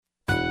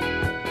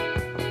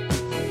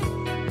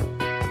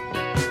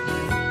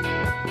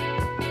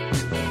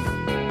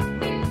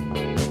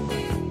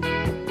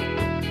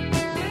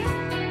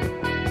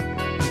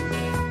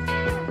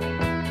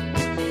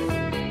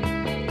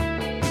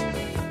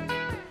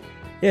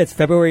It's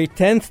February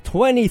 10th,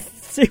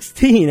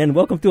 2016, and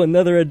welcome to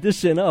another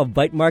edition of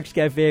Bite Marks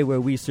Cafe, where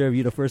we serve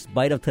you the first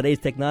bite of today's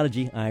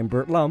technology. I'm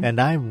Bert Lum. And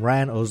I'm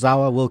Ryan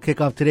Ozawa. We'll kick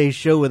off today's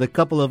show with a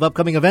couple of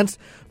upcoming events.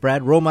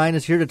 Brad Romine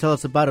is here to tell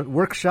us about a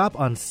workshop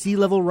on sea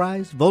level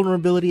rise,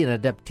 vulnerability, and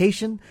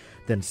adaptation.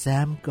 Then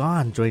Sam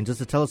Gahn joins us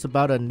to tell us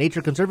about a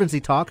Nature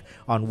Conservancy talk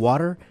on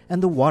water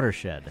and the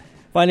watershed.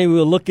 Finally,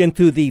 we'll look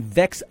into the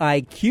VEX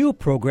IQ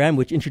program,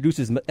 which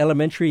introduces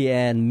elementary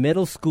and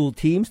middle school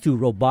teams to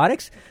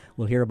robotics.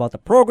 We'll hear about the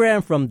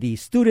program from the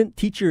student,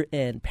 teacher,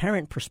 and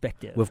parent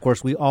perspective. Of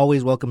course, we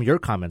always welcome your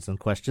comments and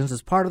questions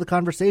as part of the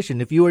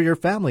conversation. If you or your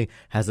family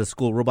has a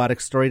school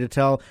robotics story to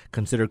tell,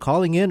 consider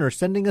calling in or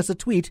sending us a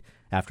tweet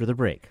after the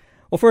break.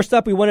 Well, first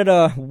up, we wanted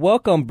to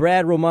welcome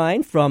Brad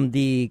Romine from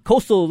the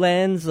Coastal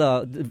Lands,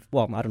 I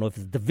don't know if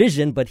it's a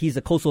division, but he's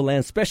a coastal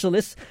land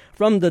specialist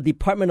from the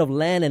Department of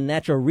Land and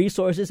Natural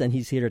Resources, and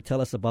he's here to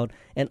tell us about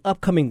an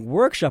upcoming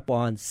workshop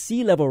on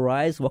sea level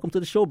rise. Welcome to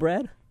the show,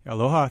 Brad.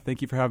 Aloha.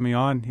 Thank you for having me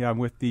on. Yeah, I'm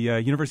with the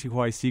University of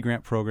Hawaii Sea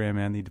Grant Program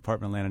and the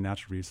Department of Land and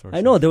Natural Resources.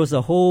 I know there was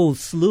a whole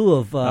slew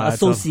of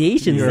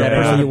associations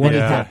that you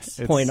wanted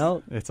to point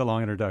out. It's a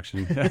long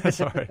introduction.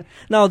 Sorry.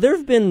 Now, there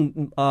have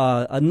been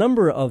a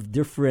number of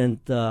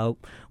different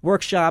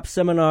workshops,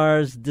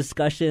 seminars,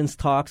 discussions,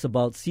 talks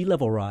about sea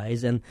level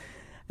rise. And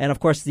of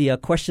course, the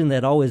question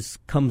that always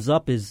comes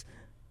up is,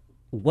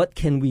 what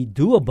can we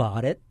do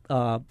about it?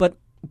 But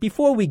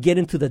before we get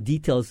into the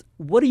details,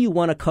 what do you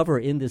want to cover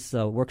in this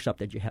workshop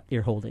that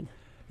you're holding?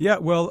 Yeah,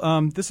 well,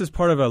 this is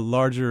part of a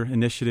larger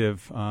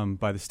initiative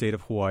by the state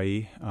of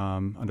Hawaii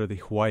under the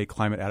Hawaii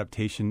Climate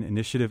Adaptation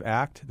Initiative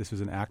Act. This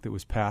was an act that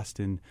was passed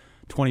in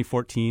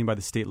 2014 by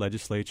the state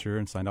legislature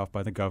and signed off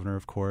by the governor,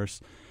 of course.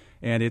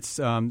 And it's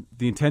the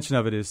intention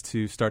of it is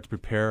to start to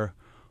prepare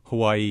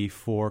Hawaii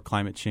for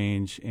climate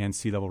change and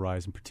sea level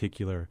rise in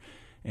particular.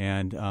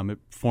 And it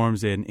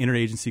forms an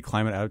interagency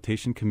climate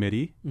adaptation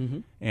committee,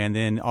 and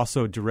then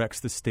also directs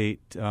the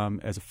state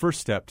as a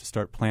first step to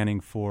start planning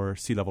for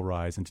sea level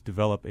rise and to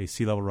develop a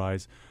sea level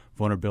rise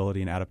vulnerability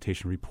and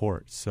adaptation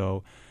report.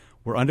 So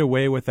we're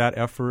underway with that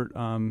effort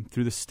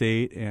through the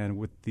state and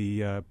with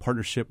the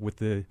partnership with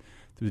through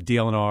the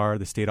DLNR,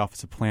 the State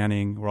Office of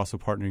Planning. We're also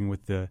partnering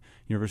with the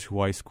University of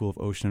Hawaii School of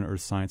Ocean and Earth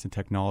Science and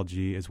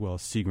Technology, as well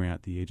as Sea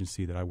Grant, the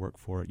agency that I work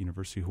for at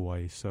University of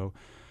Hawaii. So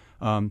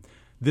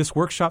this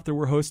workshop that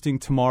we're hosting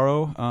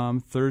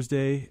tomorrow,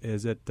 Thursday,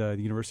 is at the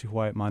University of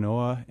Hawaii at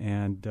Manoa,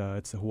 and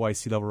it's a Hawaii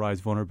Sea Level Rise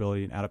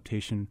Vulnerability and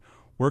Adaptation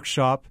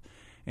Workshop,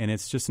 and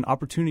it's just an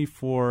opportunity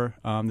for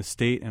the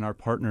state and our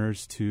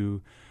partners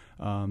to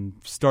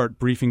start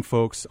briefing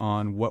folks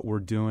on what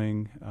we're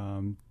doing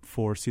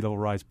for sea level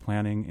rise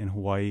planning in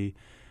Hawaii,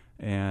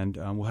 and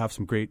we'll have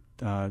some great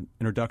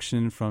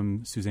introduction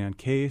from Suzanne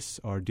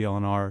Case, our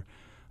DLNR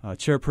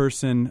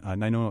chairperson.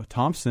 Nainoa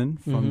Thompson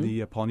from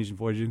the Polynesian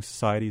Voyaging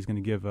Society is going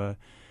to give an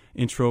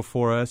intro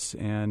for us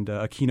and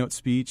a keynote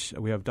speech.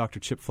 We have Dr.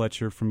 Chip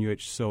Fletcher from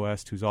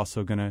UH-SOEST, who's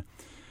also going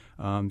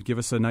to give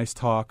us a nice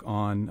talk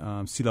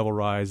on sea level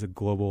rise, a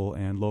global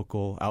and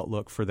local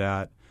outlook for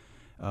that.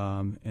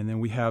 And then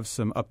we have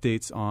some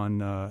updates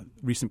on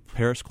recent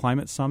Paris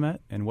Climate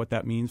Summit and what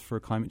that means for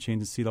climate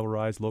change and sea level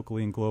rise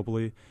locally and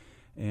globally.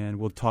 And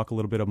we'll talk a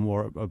little bit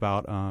more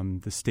about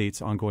the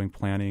state's ongoing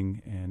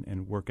planning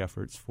and work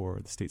efforts for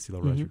the State Sea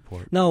Level Rise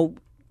Report. Now,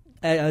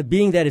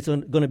 being that it's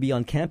going to be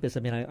on campus,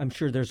 I mean, I'm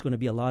sure there's going to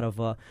be a lot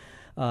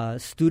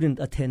of student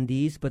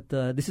attendees, but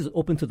this is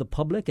open to the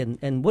public.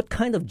 And what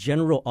kind of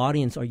general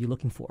audience are you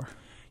looking for?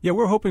 Yeah,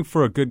 we're hoping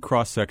for a good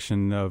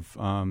cross-section of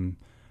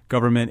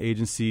government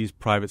agencies,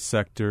 private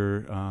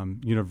sector,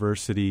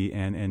 university,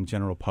 and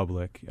general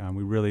public.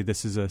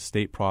 This is a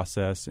state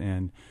process,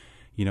 and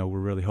we're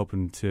really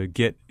hoping to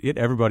get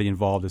everybody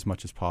involved as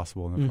much as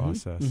possible in the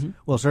process.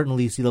 Well,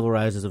 certainly sea level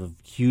rise is of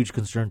huge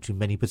concern to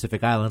many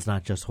Pacific Islands,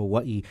 not just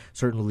Hawaii.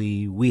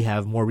 Certainly we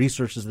have more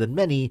resources than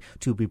many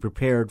to be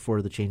prepared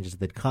for the changes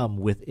that come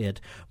with it.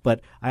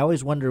 But I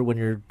always wonder when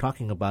you're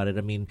talking about it,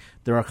 I mean,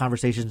 there are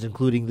conversations,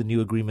 including the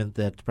new agreement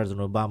that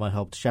President Obama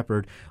helped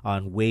shepherd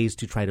on ways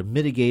to try to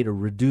mitigate or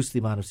reduce the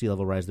amount of sea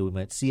level rise that we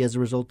might see as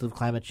a result of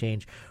climate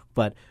change.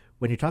 But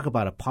when you talk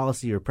about a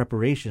policy or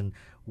preparation,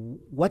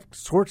 what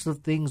sorts of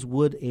things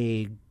would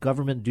a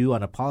government do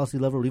on a policy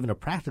level or even a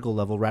practical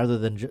level other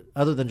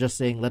than just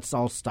saying, let's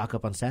all stock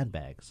up on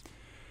sandbags?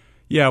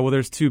 Yeah, well,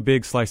 there's two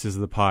big slices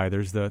of the pie.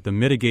 There's the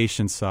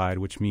mitigation side,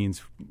 which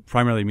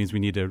primarily means we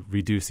need to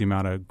reduce the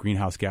amount of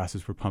greenhouse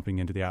gases we're pumping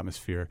into the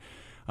atmosphere.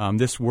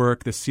 This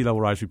Sea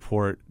Level Rise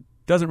Report,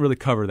 doesn't really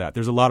cover that.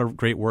 There's a lot of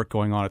great work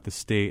going on at the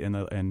state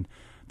and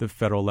the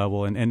federal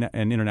level and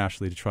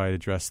internationally to try to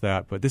address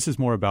that. But this is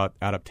more about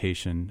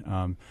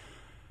adaptation,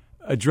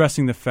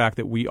 addressing the fact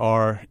that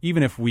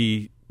even if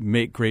we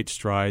make great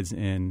strides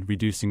in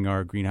reducing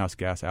our greenhouse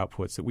gas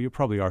outputs, that we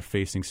probably are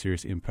facing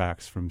serious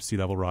impacts from sea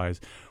level rise.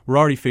 We're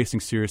already facing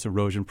serious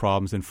erosion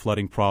problems and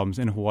flooding problems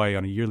in Hawaii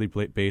on a yearly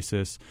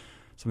basis.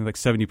 Something like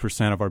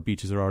 70% of our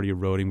beaches are already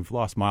eroding. We've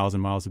lost miles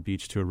and miles of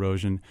beach to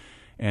erosion.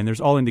 And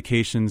there's all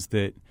indications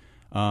that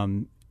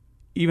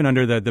even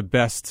under the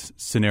best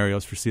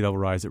scenarios for sea level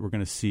rise, that we're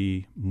going to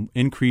see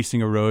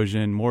increasing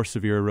erosion, more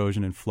severe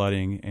erosion and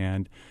flooding,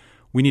 and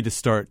we need to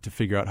start to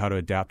figure out how to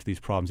adapt to these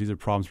problems. These are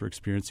problems we're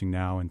experiencing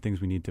now and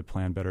things we need to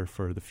plan better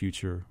for the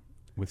future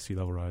with sea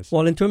level rise.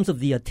 Well, in terms of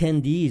the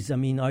attendees, I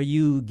mean, are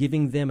you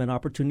giving them an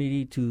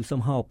opportunity to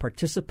somehow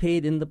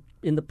participate in the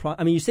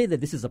I mean, you say that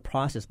this is a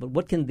process, but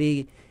what can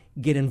they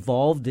get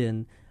involved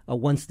in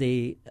once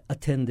they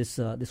attend this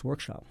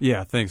workshop?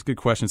 Yeah, thanks. Good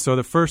question. So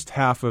the first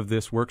half of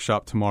this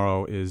workshop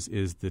tomorrow is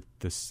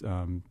this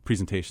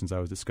presentations I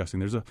was discussing.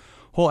 There's a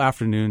whole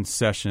afternoon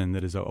session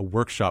that is a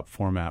workshop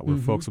format where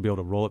folks will be able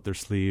to roll up their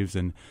sleeves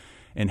and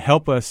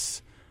help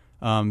us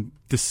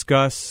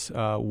discuss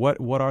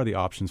what are the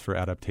options for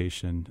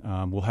adaptation.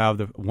 We'll have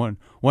the one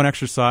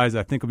exercise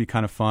I think will be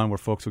kind of fun where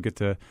folks will get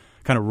to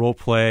kind of role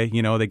play.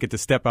 You know, they get to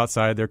step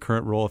outside their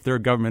current role. If they're a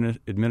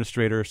government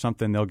administrator or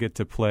something, they'll get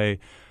to play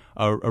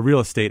a real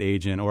estate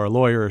agent or a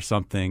lawyer or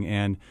something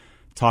and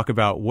talk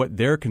about what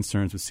their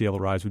concerns with sea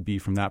level rise would be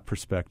from that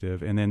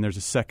perspective. And then there's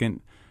a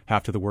second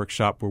half to the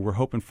workshop where we're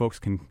hoping folks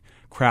can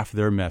craft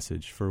their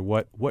message for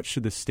what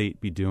should the state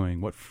be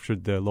doing, what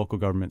should the local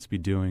governments be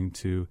doing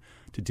to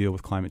deal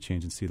with climate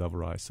change and sea level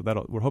rise. So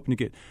we're hoping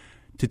to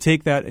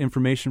take that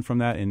information from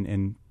that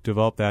and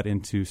develop that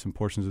into some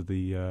portions of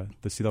the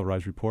sea level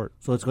rise report.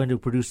 So it's going to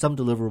produce some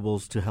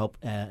deliverables to help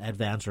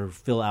advance or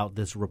fill out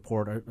this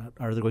report.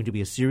 Are there going to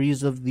be a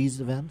series of these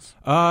events?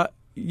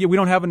 Yeah, we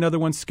don't have another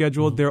one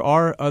scheduled. There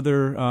are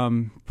other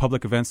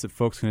public events that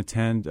folks can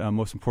attend.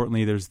 Most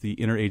importantly, there's the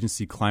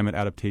Interagency Climate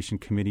Adaptation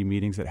Committee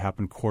meetings that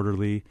happen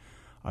quarterly.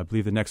 I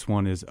believe the next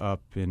one is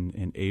up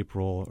in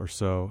April or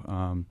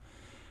so.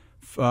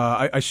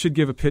 I should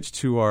give a pitch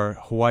to our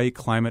Hawaii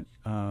Climate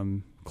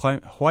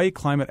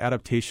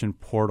Adaptation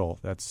Portal.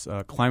 That's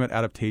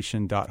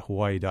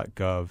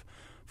climateadaptation.hawaii.gov.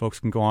 Folks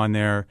can go on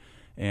there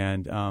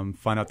and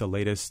find out the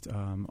latest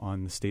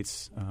on the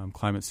state's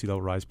climate sea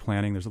level rise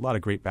planning. There's a lot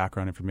of great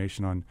background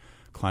information on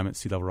climate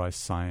sea level rise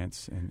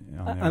science.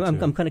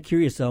 I'm kind of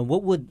curious.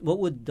 What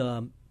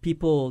would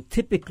people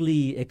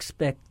typically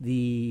expect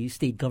the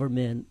state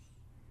government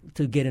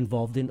to get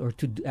involved in or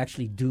to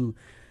actually do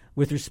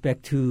with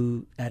respect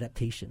to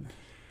adaptation?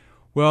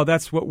 Well,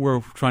 that's what we're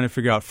trying to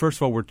figure out. First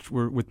of all, we're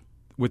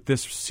with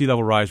this sea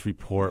level rise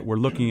report, we're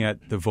looking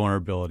at the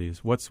vulnerabilities.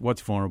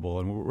 What's vulnerable,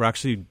 and we're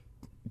actually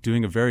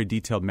doing a very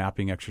detailed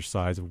mapping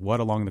exercise of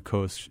what along the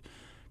coast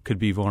could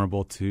be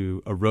vulnerable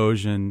to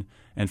erosion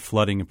and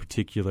flooding in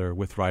particular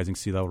with rising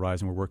sea level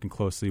rise, and we're working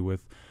closely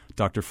with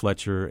Dr.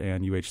 Fletcher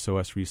and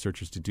UH-SOS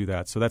researchers to do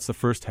that. So that's the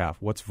first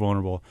half, what's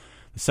vulnerable.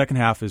 The second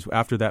half is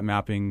after that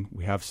mapping,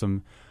 we have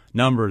some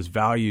numbers,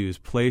 values,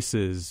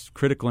 places,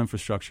 critical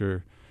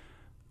infrastructure.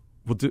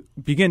 We'll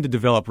begin to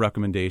develop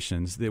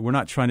recommendations. We're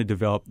not trying to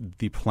develop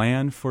the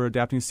plan for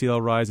adapting to sea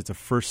level rise. It's a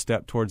first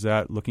step towards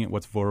that, looking at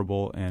what's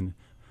vulnerable and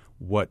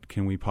what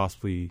can we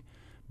possibly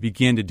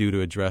begin to do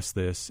to address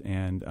this.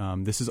 And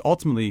this is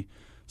ultimately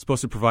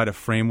supposed to provide a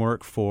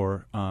framework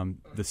for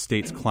the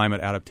state's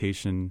climate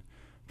adaptation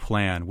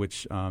plan,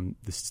 which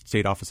the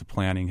State Office of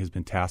Planning has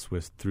been tasked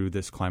with through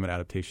this climate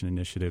adaptation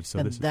initiative.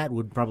 So that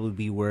would probably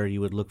be where you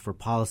would look for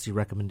policy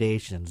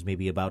recommendations,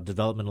 maybe about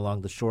development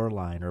along the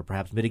shoreline or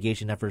perhaps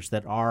mitigation efforts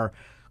that are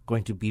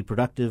going to be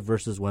productive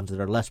versus ones that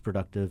are less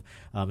productive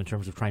in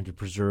terms of trying to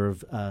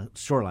preserve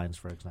shorelines,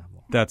 for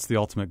example. That's the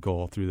ultimate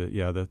goal through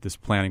this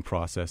planning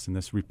process, and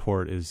this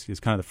report is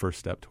kind of the first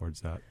step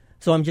towards that.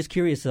 So I'm just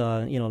curious,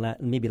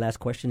 maybe last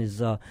question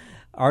is,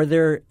 are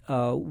there,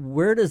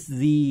 where does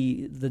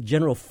the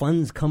general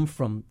funds come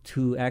from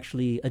to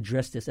actually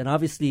address this? And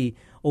obviously,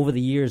 over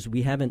the years,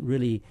 we haven't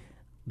really,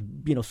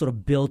 sort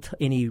of built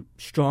any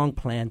strong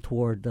plan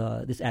toward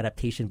this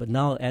adaptation. But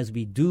now, as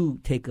we do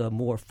take a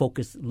more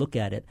focused look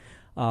at it,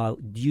 do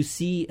you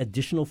see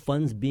additional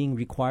funds being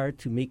required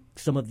to make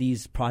some of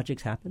these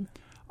projects happen?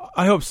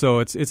 I hope so.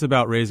 It's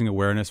about raising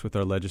awareness with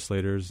our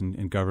legislators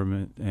and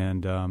government,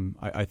 and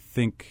I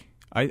think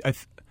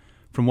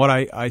from what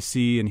I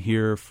see and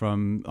hear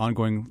from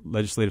ongoing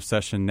legislative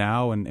session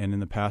now and in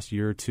the past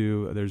year or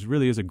two, there's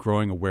really is a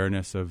growing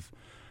awareness of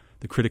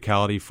the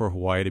criticality for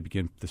Hawaii to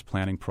begin this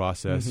planning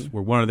process. Mm-hmm.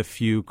 We're one of the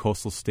few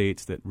coastal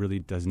states that really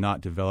does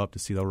not develop the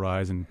sea level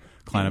rise and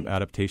climate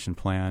adaptation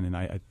plan, and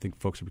I think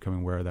folks are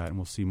becoming aware of that, and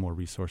we'll see more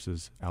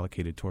resources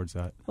allocated towards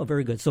that. Oh,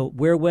 very good. So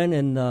where, when,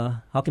 and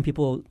how can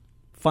people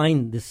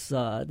find this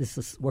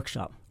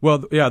workshop? Well,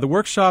 the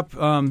workshop,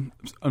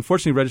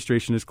 unfortunately,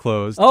 registration is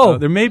closed. Oh.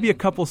 There may be a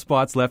couple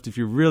spots left if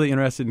you're really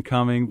interested in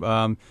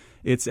coming.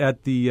 It's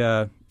at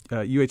the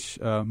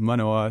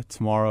Manoa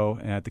tomorrow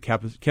at the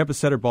Campus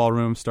Center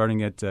Ballroom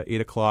starting at 8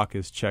 o'clock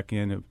is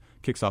check-in. It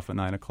kicks off at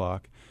 9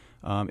 o'clock.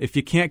 If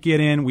you can't get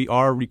in, we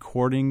are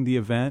recording the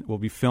event. We'll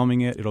be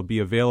filming it. It'll be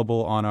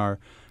available on our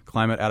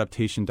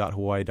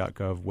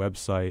climateadaptation.hawaii.gov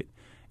website,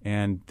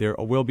 and there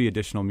will be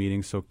additional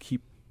meetings, so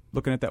keep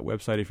looking at that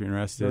website if you're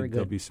interested.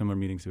 There'll be similar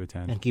meetings to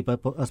attend. And keep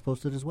us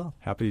posted as well.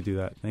 Happy to do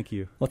that. Thank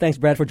you. Well, thanks,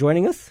 Brad, for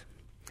joining us.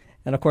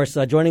 And, of course,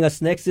 joining us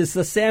next is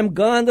Sam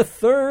Gunn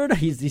III.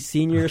 He's the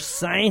senior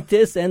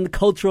scientist and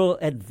cultural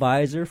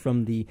advisor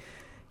from the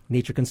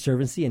Nature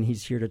Conservancy, and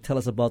he's here to tell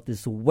us about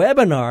this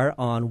webinar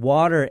on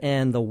water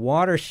and the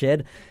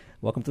watershed.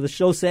 Welcome to the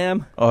show,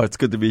 Sam. Oh, it's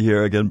good to be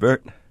here again,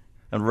 Bert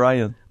and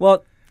Ryan.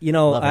 Well,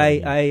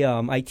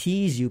 I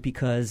tease you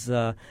because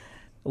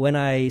when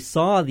I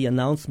saw the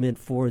announcement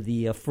for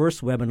the first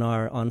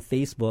webinar on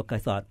Facebook, I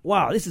thought,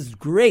 wow, this is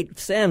great.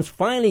 Sam's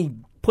finally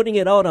putting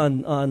it out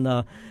on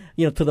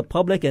to the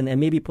public and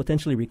maybe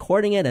potentially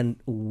recording it. And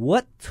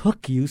what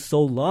took you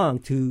so long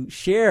to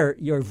share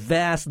your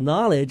vast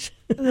knowledge?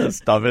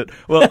 Stop it.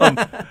 Well,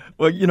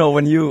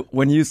 when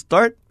you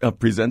start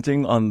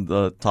presenting on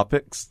the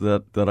topics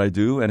that I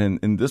do, and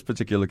in this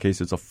particular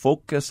case, it's a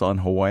focus on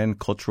Hawaiian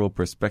cultural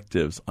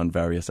perspectives on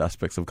various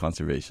aspects of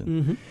conservation.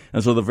 Mm-hmm.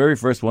 And so the very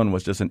first one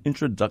was just an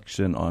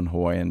introduction on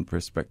Hawaiian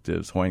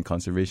perspectives, Hawaiian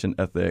conservation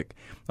ethic,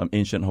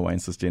 ancient Hawaiian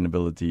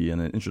sustainability,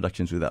 and an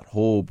introduction to that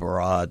whole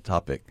broad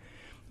topic.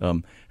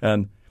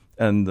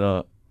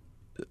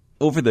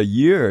 Over the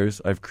years,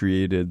 I've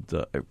created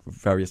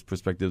various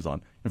perspectives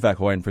on, in fact,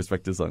 Hawaiian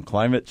perspectives on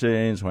climate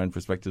change, Hawaiian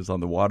perspectives on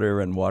the water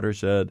and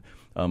watershed,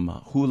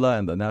 hula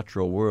and the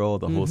natural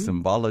world, the whole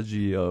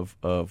symbology of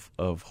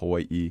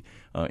Hawaii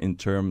in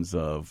terms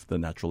of the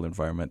natural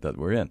environment that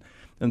we're in.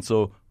 And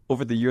so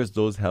over the years,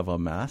 those have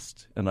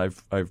amassed, and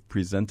I've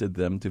presented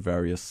them to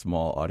various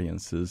small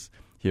audiences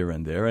here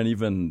and there, and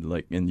even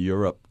like in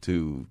Europe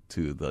to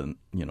the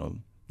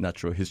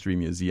Natural History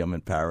Museum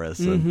in Paris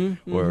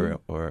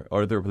or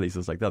other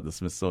places like that, the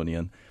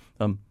Smithsonian.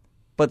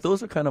 But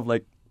those are kind of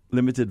like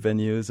limited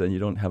venues, and you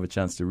don't have a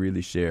chance to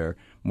really share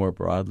more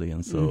broadly.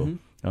 And so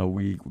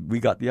we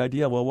got the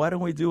idea, well, why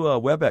don't we do a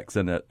WebEx?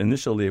 And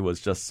initially it was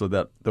just so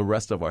that the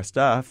rest of our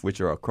staff,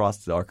 which are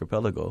across the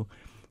archipelago,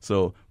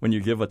 so when you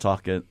give a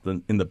talk in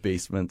the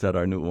basement at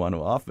our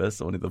Nu'uanu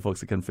office, only the folks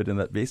that can fit in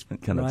that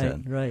basement can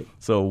attend. Right.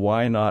 So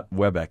why not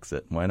WebEx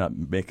it? Why not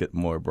make it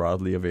more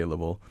broadly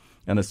available?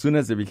 And as soon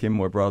as it became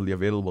more broadly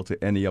available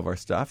to any of our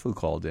staff who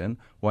called in,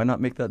 why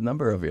not make that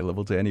number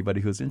available to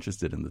anybody who's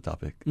interested in the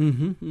topic?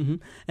 And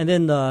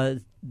then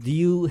do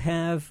you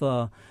have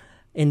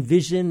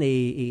envision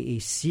a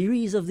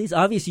series of these?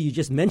 Obviously, you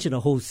just mentioned a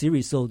whole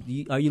series. So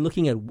are you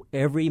looking at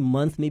every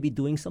month maybe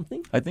doing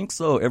something? I think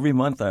so. Every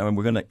month.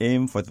 We're going to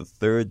aim for the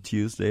third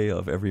Tuesday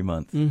of every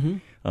month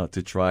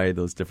to try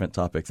those different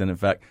topics. And in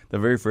fact, the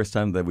very first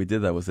time that we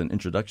did that was an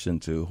introduction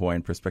to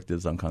Hawaiian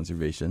perspectives on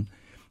conservation.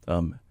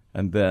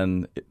 And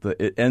then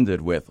it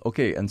ended with,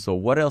 okay, and so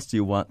what else do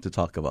you want to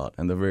talk about?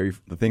 And the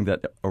thing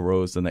that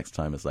arose the next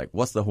time is like,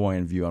 what's the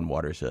Hawaiian view on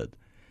watershed?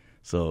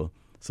 So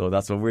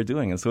that's what we're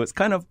doing. And so it's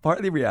kind of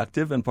partly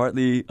reactive and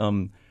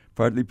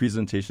partly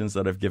presentations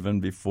that I've given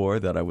before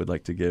that I would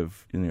like to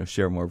give,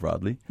 share more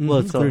broadly. Well,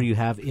 it's clear you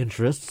have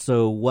interests.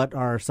 So what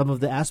are some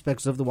of the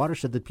aspects of the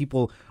watershed that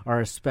people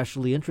are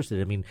especially interested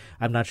in? I mean,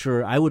 I'm not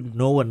sure I would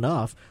know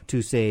enough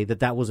to say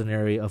that was an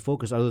area of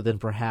focus other than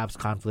perhaps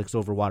conflicts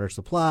over water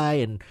supply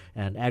and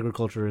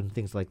agriculture and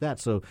things like that.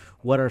 So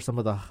what are some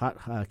of the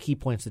hot key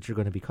points that you're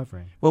going to be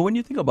covering? Well, when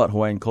you think about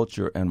Hawaiian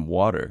culture and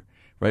water,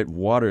 right,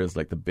 water is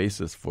like the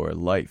basis for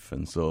life.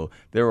 And so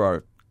there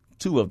are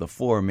 2 of the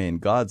 4 main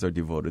gods are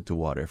devoted to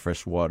water.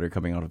 Fresh water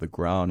coming out of the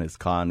ground is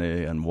Kane,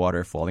 and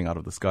water falling out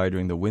of the sky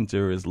during the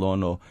winter is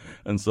Lono.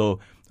 And so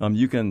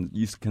you can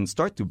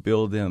start to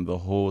build in the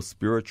whole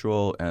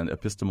spiritual and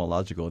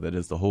epistemological, that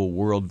is the whole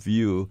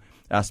worldview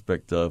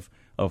aspect of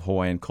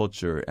Hawaiian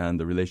culture and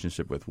the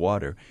relationship with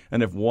water.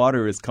 And if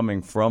water is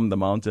coming from the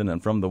mountain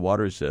and from the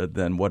watershed,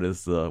 then what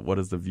is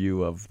the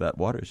view of that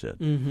watershed?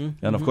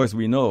 And of course,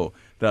 we know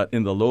that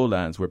in the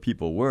lowlands where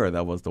people were,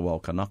 that was the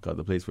Wao Kanaka,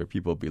 the place where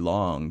people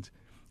belonged.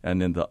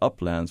 And in the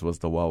uplands was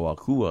the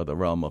Wawakua, the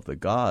realm of the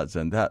gods.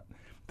 And that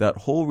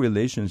whole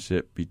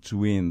relationship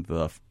between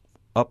the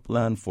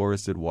upland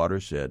forested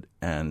watershed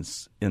and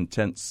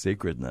intense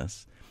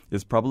sacredness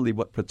is probably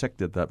what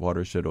protected that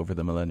watershed over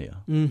the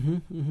millennia.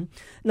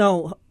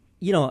 Now,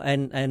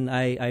 and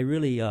I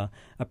really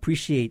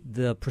appreciate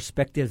the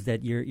perspective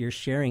that you're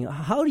sharing.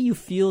 How do you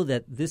feel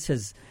that this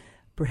has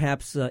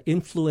perhaps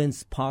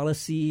influenced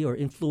policy or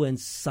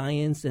influenced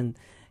science and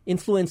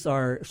influence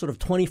our sort of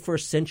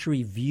 21st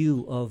century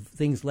view of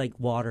things like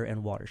water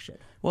and watershed?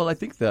 Well, I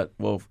think that,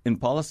 in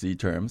policy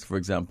terms, for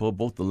example,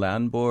 both the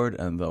Land Board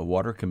and the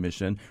Water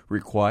Commission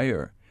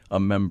require a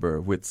member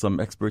with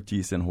some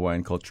expertise in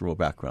Hawaiian cultural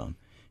background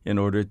in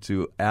order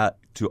to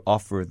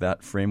offer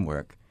that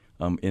framework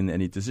in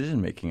any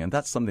decision-making. And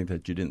that's something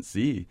that you didn't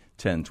see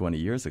 10, 20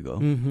 years ago.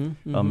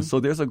 So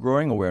there's a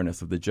growing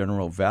awareness of the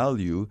general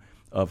value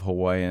of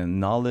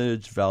Hawaiian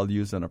knowledge,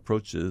 values, and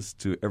approaches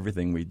to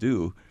everything we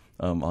do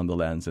on the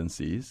lands and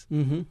seas.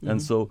 And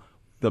so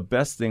the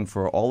best thing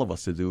for all of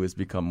us to do is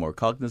become more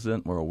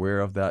cognizant, more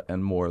aware of that,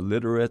 and more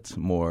literate,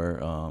 more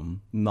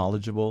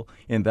knowledgeable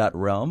in that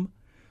realm,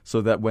 so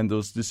that when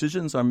those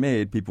decisions are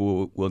made,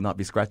 people will not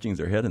be scratching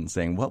their head and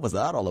saying, what was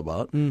that all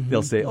about?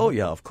 They'll say, oh,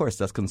 yeah, of course,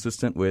 that's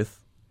consistent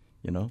with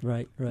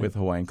Right. with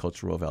Hawaiian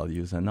cultural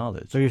values and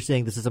knowledge. So you're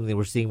saying this is something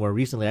we're seeing more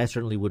recently. I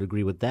certainly would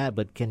agree with that,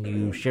 but can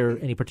you share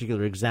any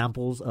particular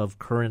examples of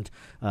current,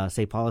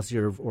 say, policy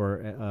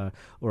or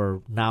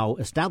now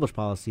established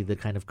policy that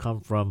kind of come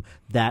from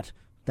that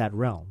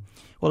realm?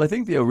 Well, I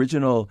think the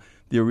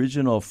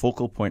original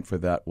focal point for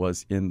that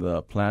was in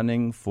the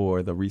planning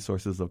for the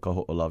resources of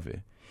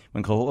Kaho'olawe.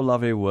 When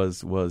Kaho'olawe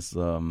was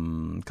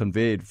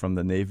conveyed from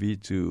the Navy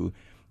to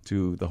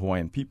the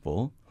Hawaiian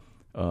people,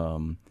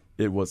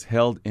 it was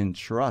held in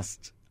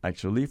trust,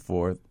 actually,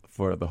 for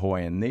the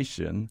Hawaiian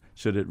nation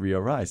should it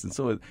re-arise. And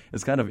so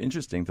it's kind of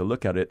interesting to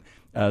look at it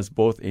as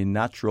both a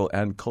natural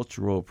and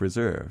cultural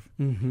preserve.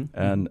 Mm-hmm.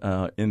 And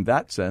in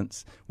that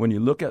sense, when you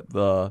look at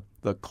the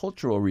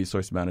cultural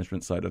resource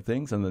management side of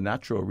things and the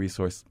natural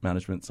resource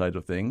management side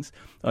of things,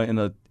 in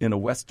a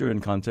Western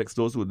context,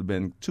 those would have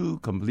been two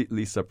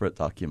completely separate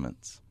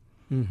documents.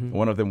 Mm-hmm.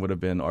 One of them would have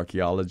been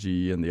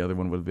archaeology, and the other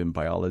one would have been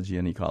biology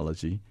and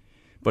ecology.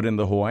 But in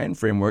the Hawaiian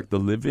framework, the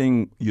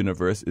living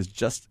universe is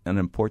just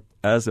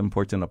as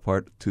important a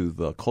part to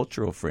the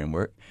cultural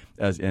framework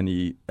as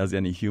any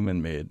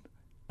human-made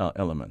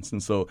elements.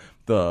 And so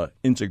the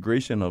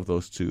integration of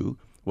those two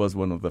was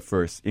one of the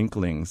first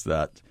inklings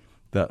that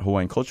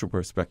Hawaiian cultural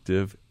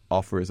perspective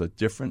offers a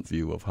different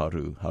view of how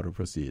to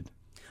proceed.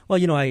 Well,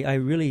 I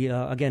really,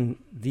 again,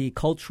 the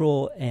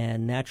cultural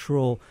and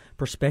natural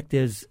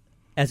perspectives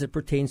as it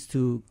pertains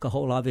to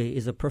Kaho'olawe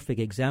is a perfect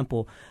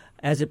example.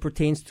 As it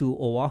pertains to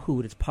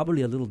Oahu, it's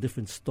probably a little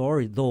different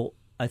story, though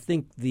I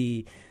think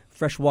the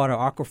freshwater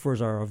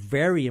aquifers are a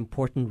very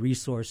important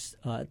resource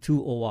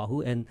to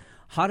Oahu. And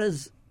how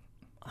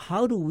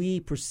do we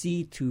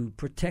proceed to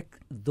protect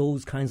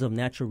those kinds of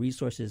natural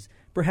resources,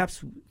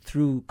 perhaps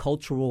through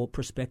cultural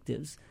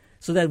perspectives,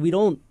 so that we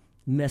don't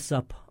mess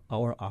up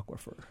our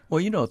aquifer?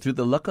 Well, through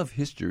the luck of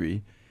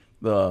history,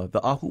 the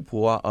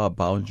Ahupua'a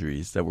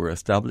boundaries that were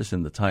established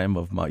in the time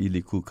of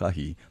Ma'ili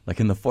Kukahi, like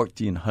in the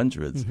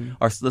 1400s,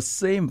 are the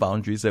same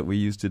boundaries that we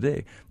use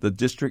today. The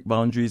district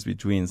boundaries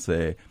between,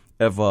 say,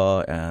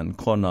 Ewa and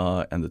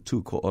Kona and the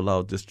two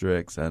Ko'olau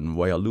districts and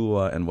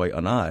Waialua and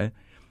Waianae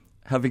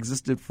have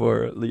existed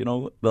for,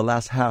 the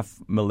last half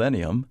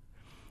millennium.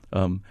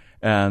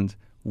 And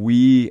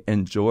we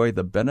enjoy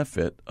the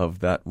benefit of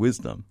that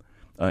wisdom.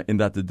 In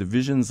that the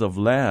divisions of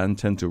land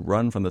tend to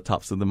run from the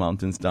tops of the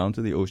mountains down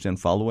to the ocean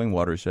following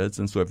watersheds.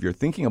 And so if you're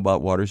thinking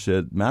about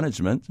watershed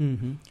management,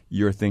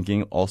 you're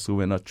thinking also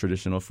in a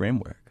traditional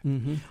framework.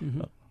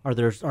 Are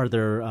there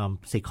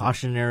say,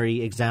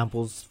 cautionary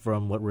examples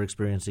from what we're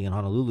experiencing in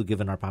Honolulu,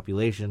 given our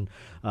population,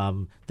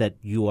 that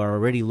you are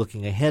already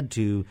looking ahead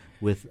to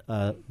with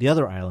the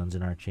other islands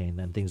in our chain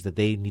and things that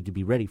they need to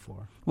be ready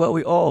for? Well,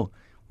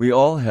 we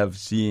all have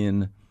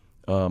seen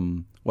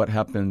what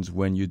happens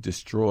when you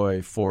destroy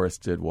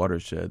forested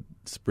watershed.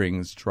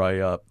 Springs dry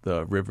up,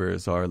 the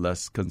rivers are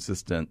less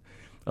consistent,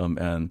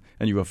 and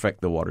you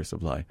affect the water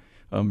supply.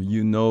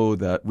 We know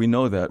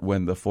that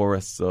when the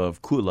forests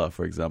of Kula,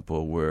 for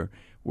example, were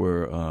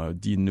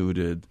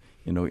denuded,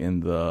 in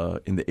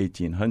the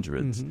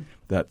 1800s,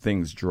 that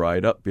things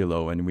dried up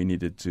below, and we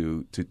needed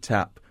to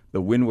tap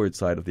the windward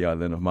side of the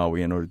island of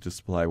Maui in order to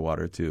supply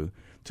water to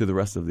the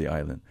rest of the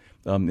island.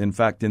 In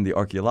fact, in the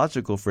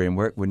archaeological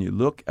framework, when you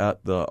look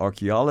at the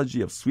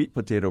archaeology of sweet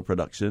potato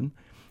production,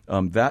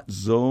 that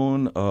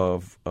zone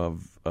of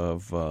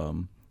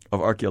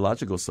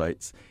archaeological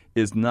sites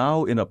is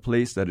now in a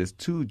place that is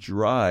too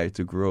dry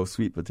to grow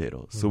sweet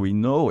potatoes. So we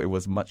know it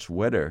was much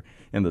wetter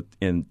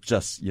in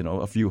just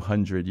a few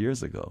hundred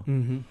years ago,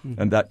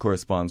 and that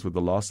corresponds with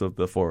the loss of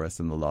the forest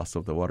and the loss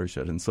of the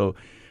watershed. And so,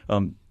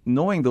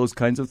 knowing those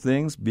kinds of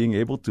things, being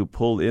able to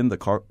pull in the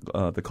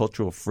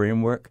cultural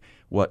framework,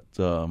 what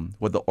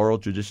the oral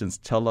traditions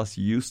tell us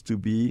used to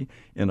be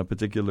in a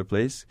particular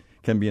place,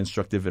 can be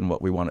instructive in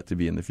what we want it to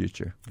be in the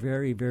future.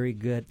 Very, very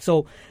good.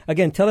 So,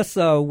 again, tell us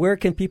where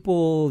can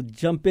people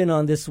jump in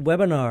on this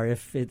webinar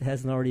if it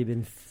hasn't already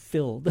been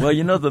filled? Well,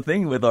 the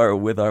thing with our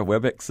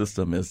WebEx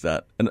system is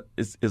that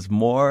it's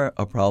more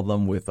a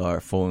problem with our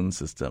phone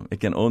system. It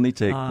can only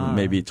take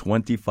maybe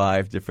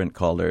 25 different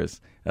callers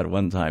at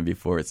one time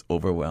before it's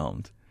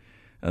overwhelmed.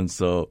 And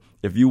so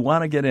if you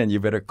want to get in, you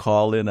better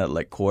call in at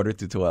like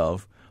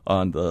 11:45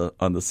 on the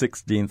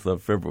 16th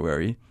of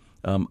February.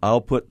 I'll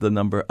put the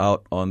number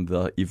out on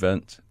the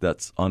event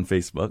that's on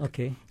Facebook.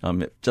 Okay.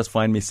 Just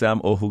find me,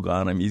 Sam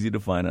Ohugan. I'm easy to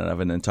find, and I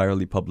have an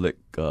entirely public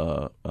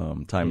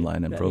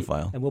timeline and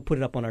profile. And we'll put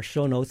it up on our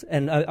show notes.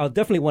 And I'll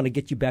definitely want to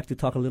get you back to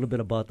talk a little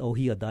bit about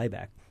Ohia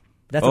dieback.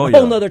 That's a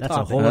whole nother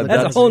topic.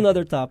 That's a whole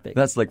nother topic.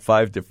 That's like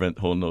 5 different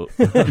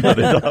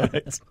other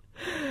topics.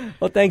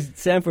 Well, thanks,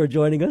 Sam, for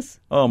joining us.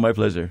 Oh, my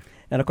pleasure.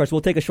 And, of course,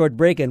 we'll take a short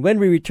break. And when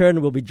we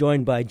return, we'll be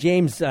joined by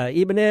James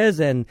Ibanez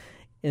and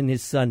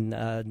his son,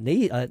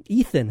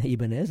 Ethan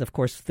Ibanez. Of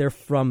course, they're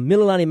from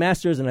Mililani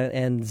Masters,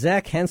 and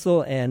Zach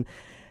Hansel and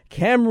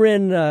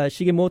Cameron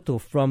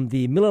Shigemoto from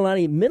the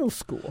Mililani Middle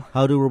School.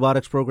 How do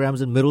robotics programs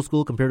in middle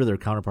school compare to their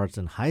counterparts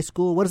in high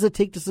school? What does it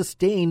take to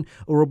sustain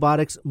a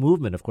robotics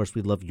movement? Of course,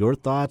 we'd love your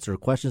thoughts or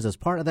questions as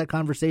part of that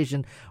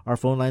conversation. Our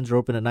phone lines are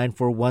open at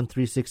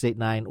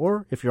 941-3689,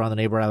 or if you're on the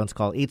neighbor islands,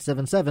 call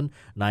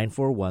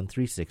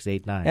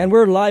 877-941-3689. And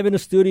we're live in the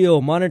studio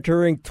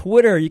monitoring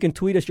Twitter. You can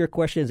tweet us your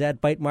questions at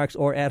Bytemarks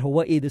or at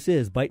Hawaii. This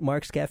is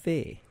Bytemarks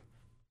Cafe.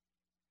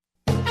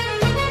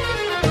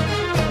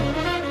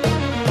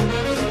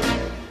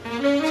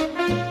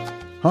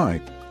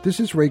 Hi, this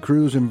is Ray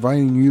Cruz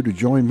inviting you to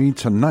join me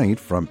tonight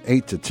from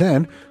 8 to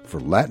 10 for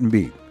Latin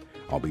Beat.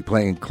 I'll be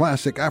playing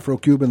classic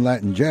Afro-Cuban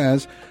Latin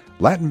jazz,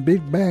 Latin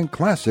big band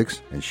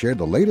classics, and share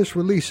the latest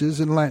releases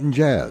in Latin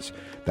jazz.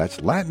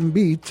 That's Latin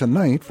Beat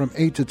tonight from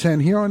 8 to 10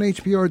 here on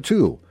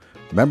HPR2,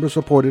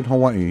 member-supported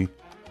Hawaii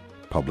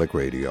Public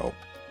Radio.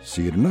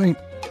 See you tonight.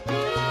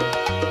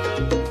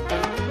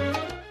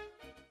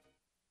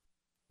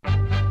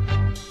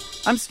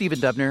 I'm Stephen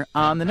Dubner.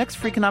 On the next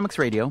Freakonomics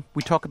Radio,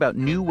 we talk about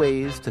new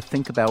ways to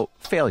think about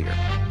failure.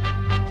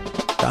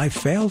 I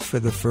failed for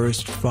the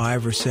first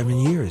 5 or 7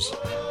 years.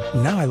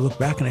 Now I look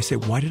back and I say,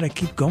 why did I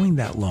keep going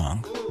that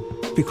long?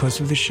 Because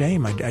of the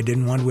shame. I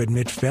didn't want to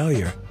admit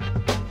failure.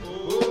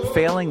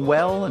 Failing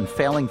well and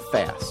failing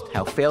fast.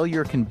 How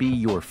failure can be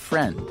your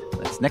friend.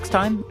 That's next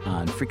time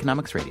on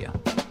Freakonomics Radio.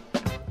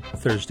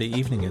 Thursday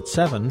evening at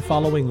 7,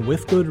 following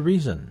With Good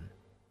Reason.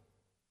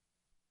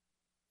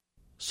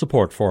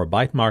 Support for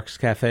Bytemarks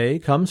Cafe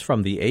comes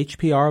from the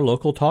HPR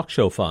Local Talk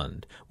Show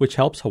Fund, which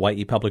helps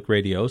Hawaii Public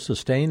Radio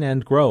sustain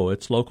and grow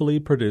its locally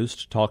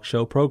produced talk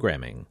show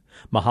programming.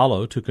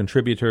 Mahalo to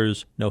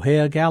contributors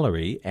Nohea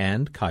Gallery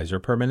and Kaiser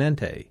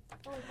Permanente.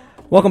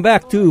 Welcome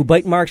back to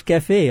Bytemarks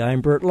Cafe.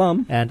 I'm Bert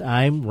Lum. And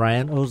I'm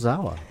Ryan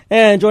Ozawa.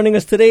 And joining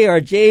us today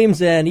are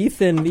James and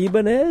Ethan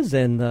Ibanez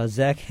and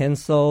Zach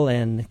Hensel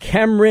and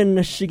Cameron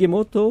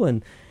Shigemoto.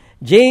 And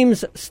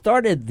James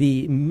started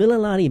the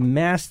Mililani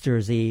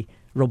Masters, a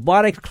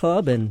robotics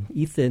club, and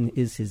Ethan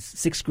is his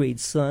 6th grade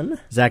son.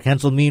 Zach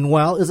Hensel,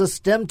 meanwhile, is a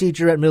STEM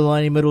teacher at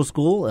Mililani Middle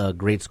School, a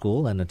great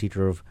school, and a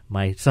teacher of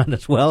my son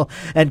as well.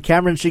 And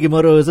Cameron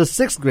Shigemoto is a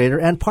 6th grader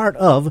and part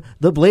of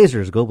the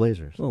Blazers. Go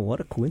Blazers. Oh,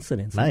 what a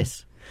coincidence.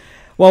 Nice.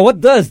 Well,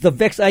 what does the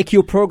VEX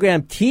IQ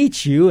program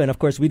teach you? And, of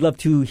course, we'd love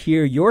to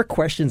hear your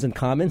questions and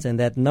comments, and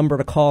that number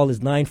to call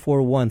is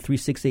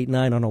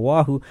 941-3689 on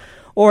Oahu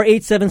or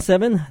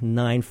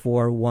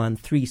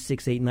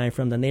 877-941-3689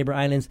 from the neighbor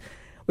islands.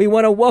 We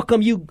want to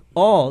welcome you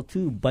all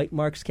to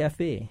Bytemarks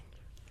Cafe.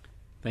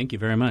 Thank you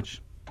very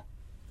much.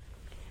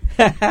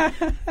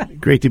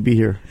 Great to be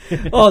here.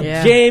 Oh,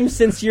 yeah. James,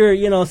 since you're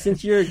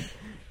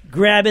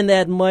grabbing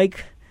that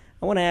mic,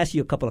 I want to ask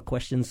you a couple of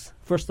questions.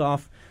 First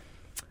off,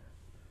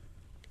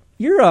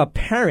 you're a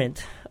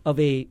parent of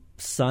a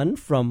son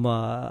from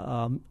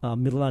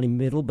Mililani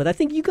Middle, but I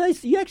think you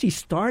actually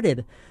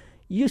started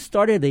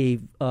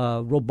a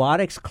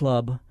robotics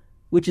club,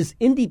 which is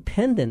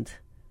independent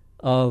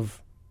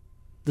of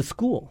the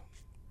school.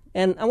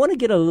 And I want to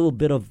get a little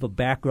bit of a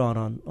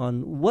background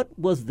on what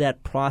was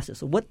that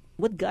process? What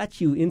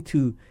got you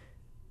into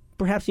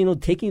perhaps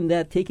taking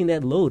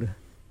that load?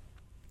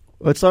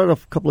 Well, it started a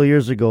couple of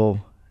years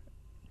ago.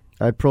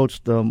 I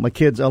approached my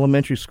kids'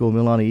 elementary school,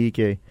 Mililani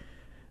Ike,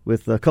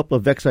 with a couple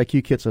of VEX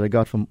IQ kits that I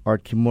got from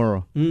Art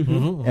Kimura.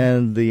 Mm-hmm.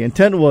 And the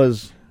intent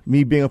was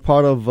me being a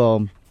part of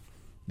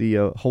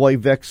the Hawaii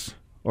VEX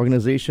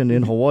organization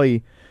in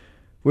Hawaii.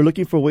 We're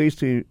looking for ways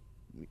to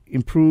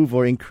improve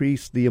or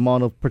increase the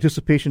amount of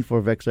participation for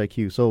VEX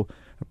IQ. So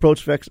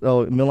approached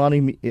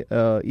Mililani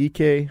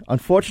Ike.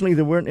 Unfortunately,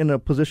 they weren't in a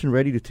position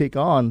ready to take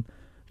on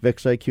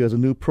VEX IQ as a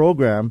new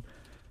program.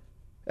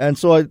 And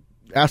so I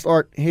asked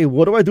Art, hey,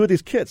 what do I do with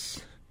these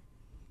kits?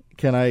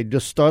 Can I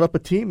just start up a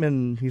team?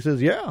 And he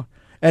says, yeah.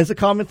 And it's a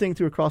common thing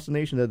across the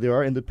nation that there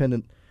are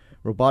independent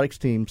robotics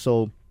teams.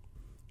 So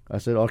I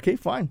said, okay,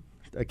 fine.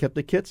 I kept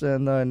the kits,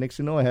 and next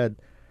thing you know, I had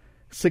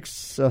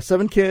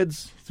 7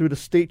 kids through the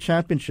state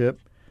championship,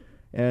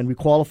 and we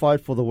qualified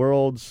for the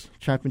World's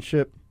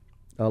Championship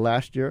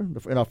last year,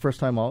 in our first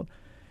time out.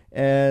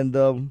 And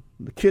the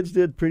kids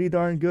did pretty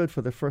darn good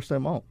for their first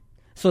time out.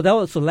 So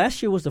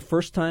last year was the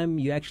first time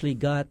you actually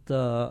got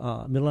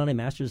Mililani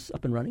Masters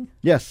up and running?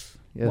 Yes.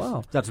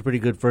 Wow, that's a pretty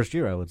good first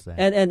year, I would say.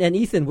 And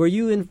Ethan, were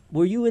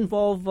you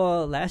involved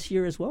last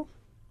year as well?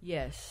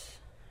 Yes.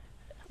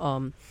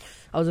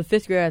 I was a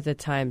 5th grader at the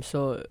time,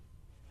 so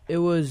it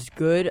was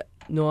good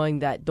knowing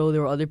that though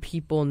there were other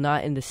people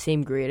not in the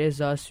same grade as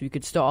us, we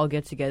could still all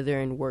get together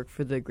and work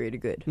for the greater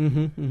good.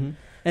 Mm-hmm, mm-hmm.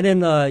 And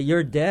then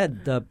your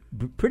dad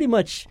pretty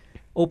much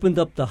opened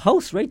up the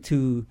house, right,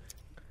 to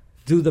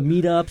do the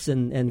meetups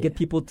and get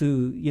people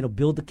to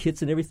build the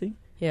kits and everything.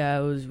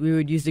 Yeah, we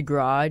would use the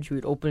garage, we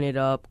would open it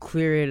up,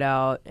 clear it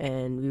out,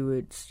 and we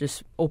would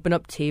just open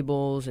up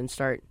tables and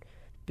start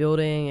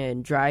building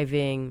and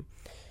driving.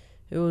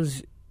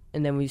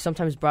 And then we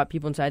sometimes brought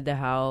people inside the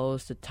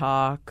house to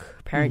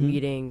talk, parent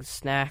meetings,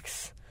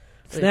 snacks.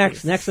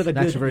 Snacks are the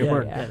Snacks good. are very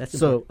important. Yeah, that's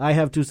so important. I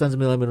have two sons in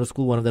Middle Middle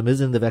School. One of them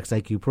is in the VEX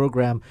IQ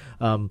program.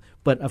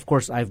 But of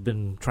course, I've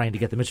been trying to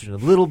get them interested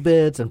in little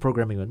bits and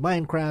programming in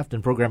Minecraft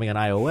and programming on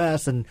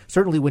iOS. And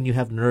certainly when you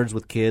have nerds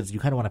with kids, you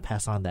kind of want to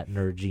pass on that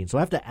nerd gene. So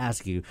I have to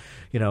ask you,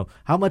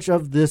 how much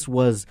of this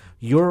was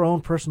your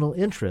own personal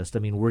interest? I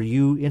mean, were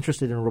you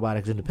interested in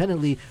robotics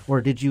independently,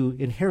 or did you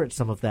inherit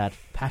some of that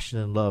passion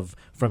and love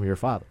from your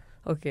father?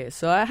 Okay,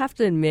 so I have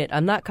to admit,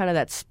 I'm not kind of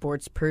that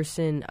sports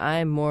person.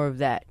 I'm more of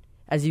that,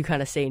 as you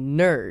kind of say,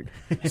 nerd.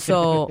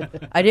 So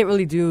I didn't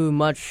really do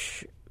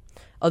much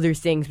other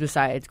things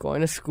besides going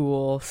to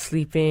school,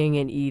 sleeping,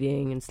 and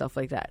eating, and stuff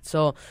like that.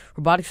 So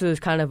robotics was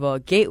kind of a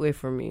gateway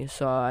for me,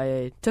 so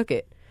I took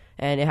it.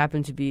 And it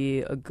happened to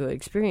be a good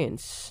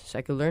experience, so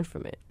I could learn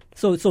from it.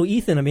 So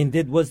Ethan, I mean,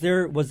 was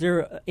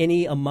there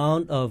any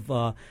amount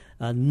of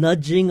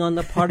nudging on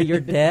the part of your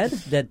dad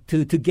that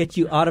to get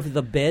you out of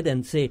the bed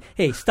and say,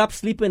 "Hey, stop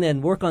sleeping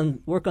and work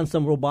on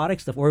some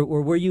robotic stuff," or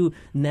were you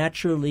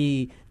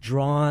naturally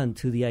drawn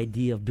to the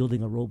idea of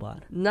building a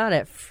robot? Not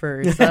at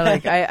first.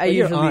 I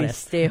usually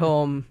honest. stay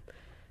home,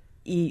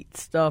 eat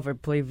stuff, or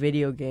play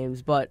video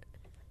games. But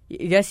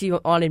I guess he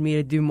wanted me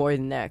to do more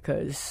than that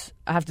because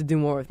I have to do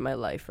more with my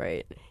life,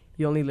 right?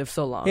 You only live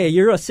so long. Hey,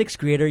 you're a sixth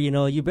grader.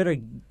 You better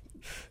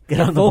Get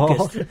on the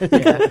focused.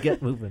 ball.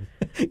 Get moving.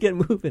 Get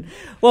moving.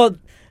 Well,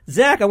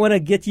 Zach, I want to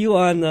get you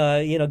on.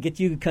 Get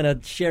you kind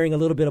of sharing a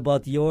little bit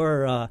about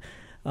your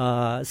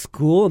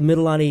school,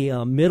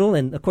 Mililani Middle,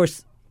 and of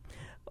course,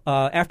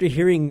 after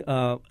hearing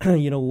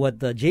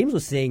what James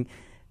was saying,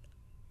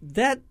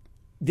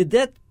 did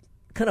that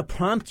kind of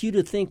prompt you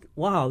to think,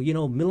 wow,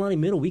 Mililani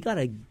Middle, we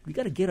gotta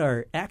get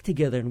our act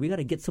together and we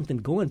gotta get something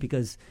going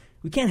because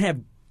we can't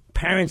have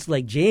parents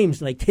like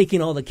James like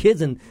taking all the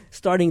kids and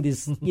starting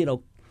this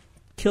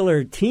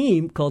killer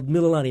team called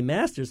Mililani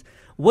Masters.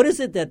 What is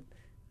it that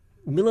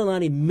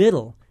Mililani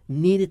Middle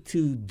needed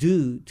to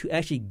do to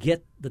actually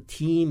get the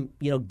team,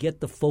 get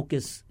the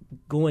focus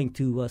going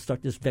to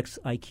start this VEX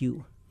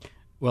IQ?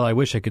 Well, I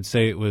wish I could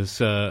say it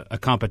was a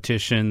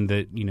competition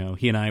that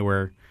he and I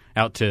were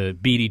out to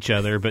beat each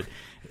other, but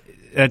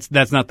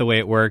that's not the way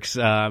it works.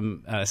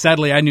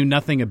 Sadly, I knew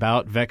nothing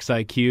about VEX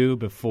IQ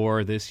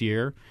before this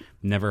year.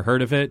 Never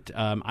heard of it.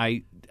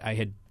 I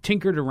had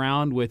tinkered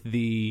around with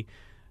the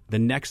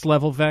next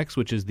level VEX,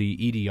 which is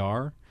the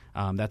EDR.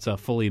 That's a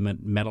fully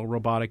metal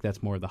robotic.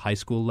 That's more the high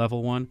school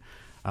level one.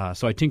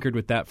 So I tinkered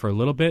with that for a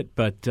little bit,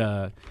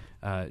 but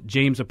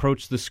James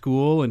approached the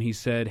school and he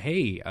said,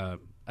 hey,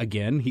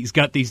 again, he's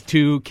got these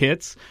two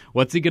kits.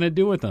 What's he going to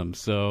do with them?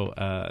 So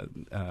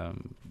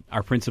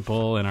our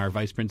principal and our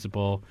vice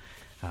principal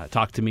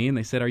talked to me and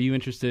they said, are you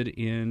interested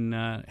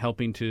in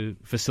helping to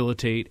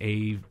facilitate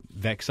a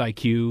VEX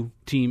IQ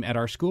team at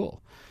our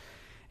school?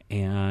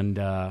 And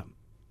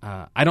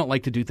I don't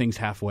like to do things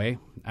halfway.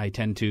 I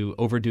tend to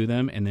overdo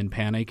them and then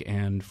panic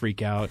and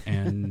freak out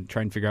and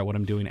try and figure out what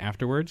I'm doing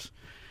afterwards.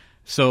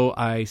 So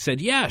I said,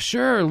 yeah,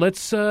 sure.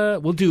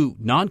 We'll do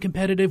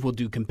non-competitive. We'll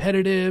do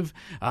competitive.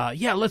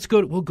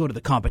 We'll go to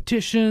the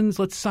competitions.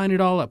 Let's sign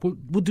it all up.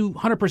 We'll do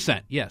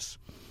 100%. Yes.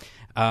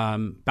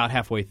 About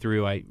halfway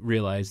through, I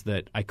realized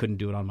that I couldn't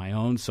do it on my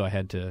own, so I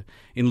had to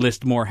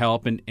enlist more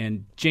help.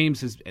 And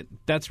James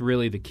that's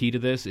really the key to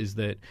this is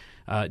that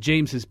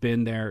James has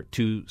been there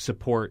to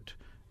support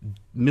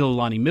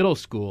Mililani Middle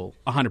School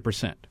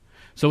 100%.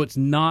 So it's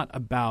not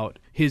about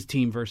his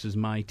team versus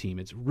my team.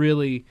 It's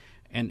really,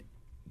 and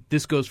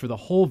this goes for the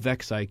whole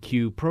VEX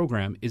IQ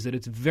program, is that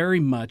it's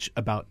very much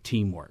about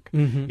teamwork.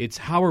 Mm-hmm. It's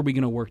how are we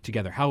going to work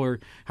together? How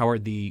are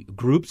the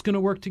groups going to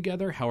work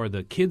together? How are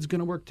the kids going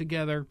to work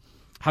together?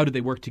 How do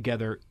they work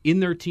together in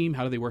their team?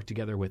 How do they work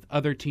together with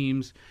other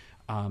teams?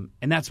 And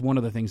that's one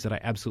of the things that I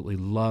absolutely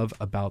love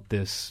about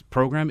this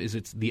program is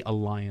it's the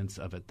alliance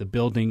of it, the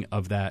building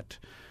of that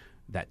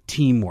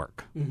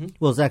teamwork. Mm-hmm.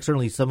 Well, Zach,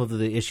 certainly some of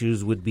the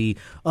issues would be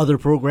other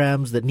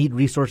programs that need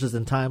resources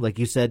and time. Like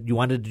you said, you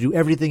wanted to do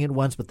everything at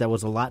once, but that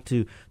was a lot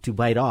to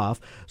bite off.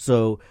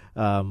 So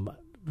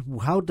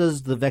how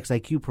does the VEX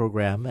IQ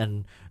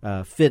program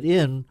fit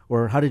in,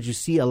 or how did you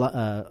see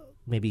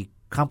maybe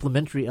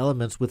complementary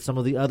elements with some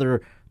of the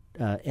other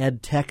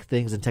ed tech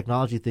things and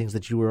technology things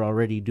that you were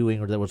already doing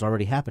or that was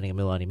already happening at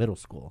Mililani Middle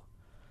School?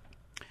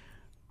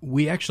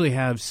 We actually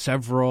have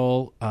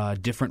several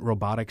different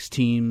robotics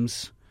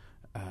teams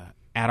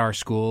at our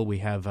school. We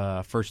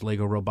have First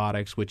Lego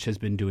Robotics, which has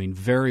been doing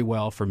very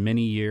well for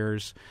many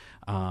years,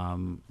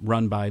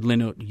 run by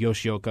Lynn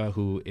Yoshioka,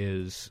 who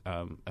is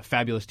a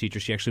fabulous teacher.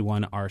 She actually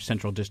won our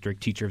Central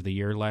District Teacher of the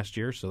Year last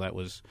year, so that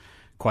was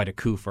quite a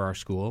coup for our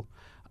school.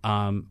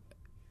 And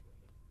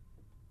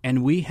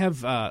we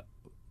have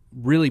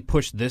really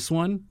pushed this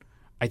one,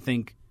 I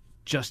think,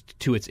 just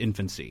to its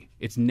infancy.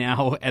 It's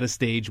now at a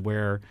stage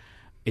where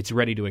it's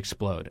ready to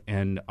explode,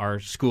 and our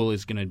school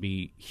is going to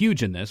be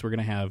huge in this. We're going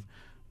to have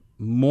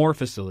more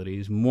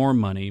facilities, more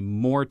money,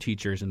 more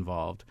teachers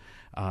involved,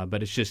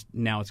 but it's just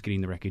now it's getting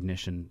the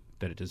recognition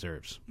that it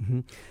deserves.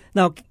 Mm-hmm.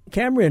 Now,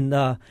 Cameron,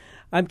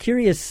 I'm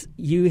curious,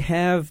 you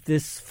have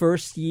this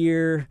first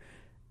year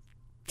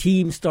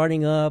team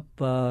starting up.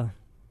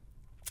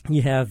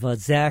 You have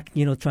Zach,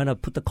 trying to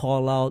put the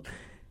call out.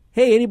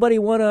 Hey, anybody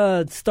want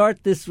to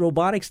start this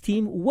robotics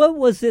team? What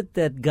was it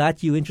that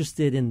got you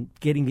interested in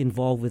getting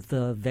involved with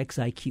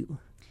VexIQ?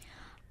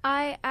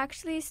 I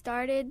actually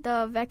started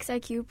the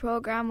VexIQ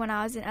program when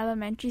I was in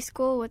elementary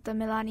school with the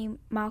Milani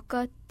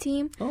Mauka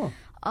team. Oh.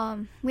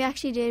 We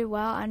actually did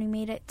well, and we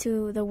made it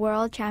to the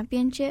World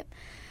Championship.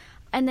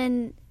 And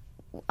then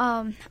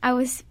I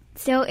was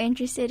still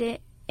interested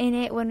in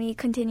it when we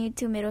continued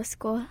to middle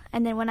school.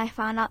 And then when I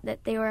found out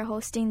that they were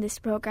hosting this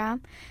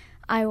program,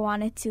 I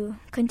wanted to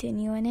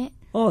continue in it.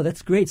 Oh,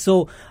 that's great.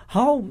 So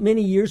how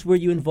many years were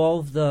you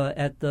involved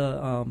at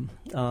the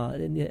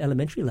in the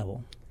elementary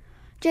level?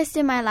 Just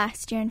in my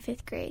last year in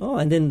 5th grade. Oh,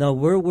 and then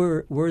where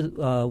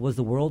was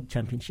the World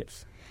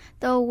Championships?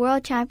 The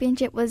World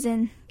Championship was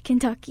in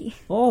Kentucky.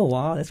 Oh,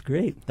 wow, that's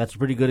great. That's a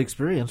pretty good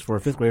experience for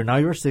a 5th grader. Now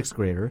you're a 6th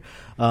grader.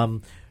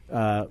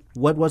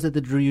 What was it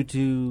that drew you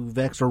to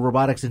Vex or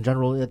robotics in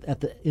general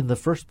in the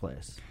first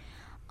place?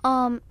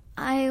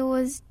 I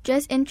was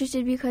just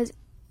interested because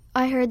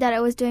I heard that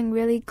it was doing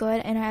really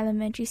good in our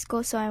elementary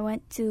school, so I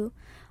went to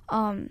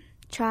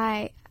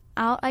try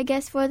out, I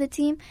guess, for the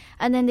team.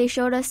 And then they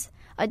showed us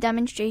a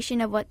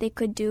demonstration of what they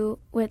could do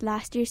with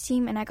last year's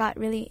team, and I got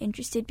really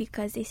interested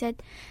because they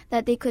said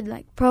that they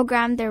could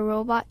program their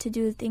robot to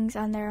do things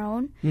on their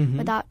own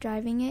without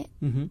driving it.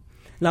 Mm-hmm.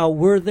 Now,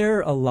 were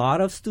there a lot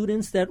of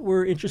students that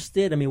were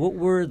interested? I mean, what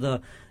were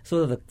the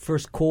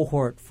first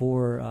cohort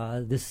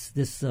for this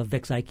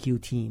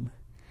VexIQ team?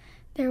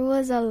 There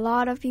was a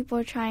lot of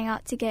people trying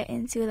out to get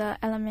into the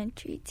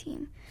elementary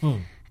team.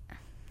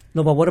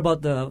 No, but what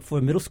about for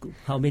middle school?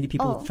 How many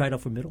people tried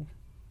out for middle?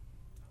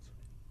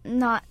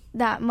 Not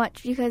that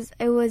much because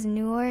it was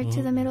newer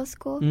to the middle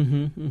school.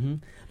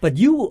 But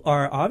you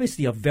are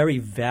obviously a very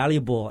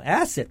valuable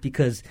asset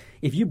because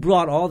if you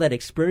brought all that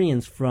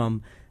experience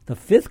from the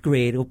 5th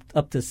grade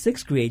up to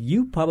 6th grade,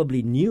 you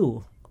probably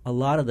knew a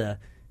lot of the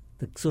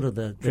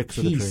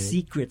key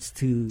secrets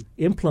to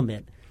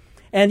implement.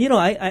 And,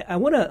 I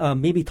want to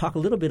maybe talk a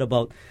little bit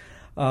about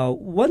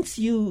once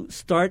you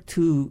start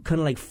to kind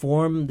of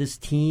form this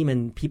team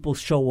and people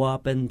show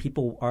up and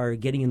people are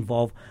getting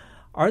involved,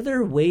 are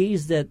there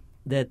ways that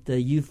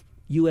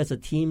you as a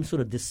team sort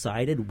of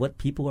decided what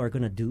people are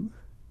going to do?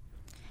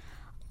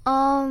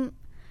 On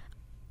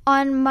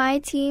my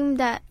team,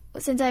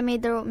 since I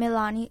made the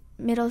Milani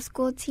middle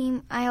school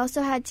team, I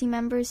also had team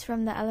members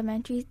from the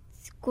elementary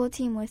school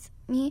team with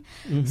me.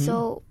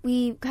 So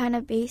we kind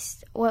of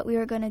based what we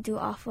were going to do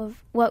off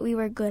of what we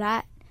were good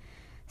at.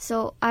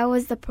 So I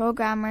was the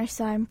programmer,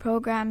 so I'm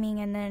programming,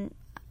 and then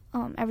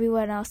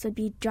everyone else would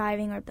be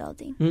driving or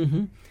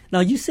building. Now,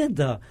 you said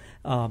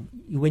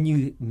when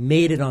you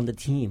made it on the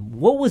team,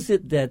 what was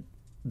it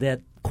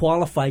that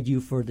qualified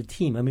you for the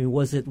team? I mean,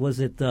 was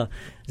it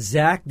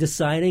Zach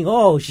deciding,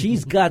 oh,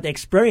 she's got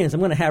experience, I'm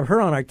going to have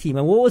her on our team?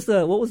 And what was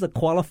the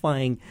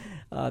qualifying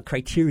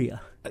criteria?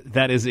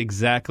 That is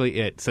exactly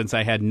it. Since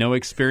I had no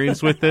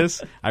experience with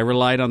this, I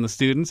relied on the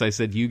students. I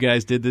said, you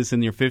guys did this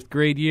in your 5th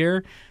grade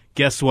year.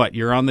 Guess what?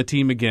 You're on the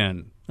team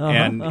again.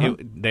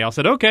 They all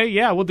said, okay,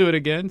 yeah, we'll do it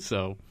again.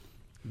 So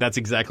that's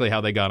exactly how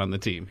they got on the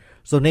team.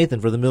 So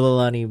Nathan, for the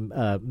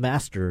Mililani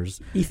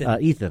Masters,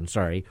 Ethan,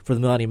 for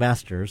the Mililani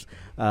Masters,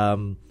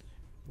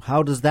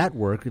 how does that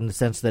work in the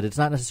sense that it's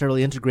not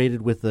necessarily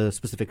integrated with a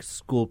specific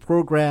school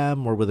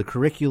program or with a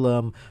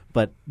curriculum,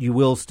 but you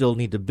will still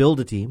need to build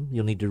a team,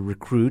 you'll need to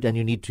recruit, and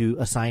you need to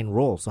assign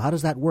roles. So how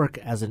does that work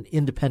as an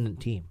independent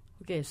team?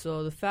 Okay,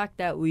 so the fact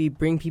that we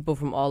bring people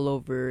from all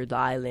over the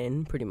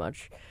island, pretty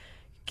much,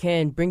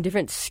 can bring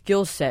different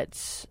skill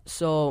sets.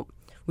 So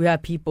we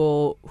have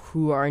people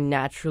who are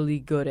naturally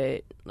good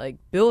at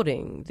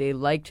building. They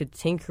like to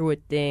tinker with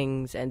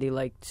things, and they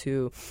like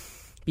to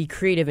be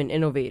creative and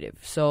innovative.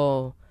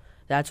 So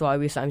that's why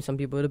we assign some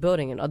people to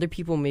building. And other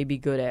people may be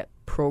good at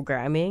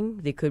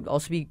programming. They could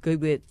also be good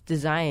with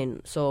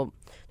design. So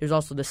there's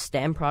also the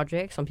STEM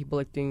project. Some people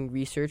like doing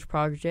research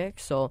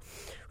projects. So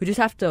we just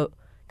have to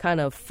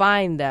kind of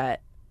find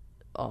that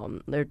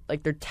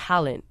their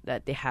talent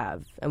that they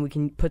have, and we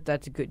can put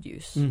that to good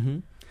use.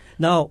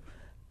 Now,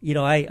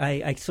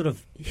 I sort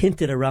of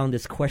hinted around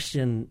this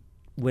question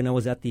when I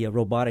was at the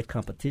robotic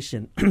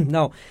competition.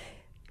 Now,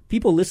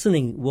 people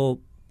listening will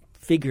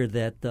figure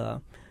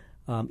that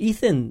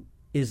Ethan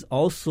is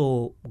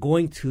also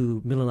going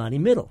to Mililani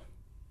Middle,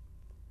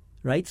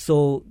 right?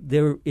 So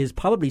there is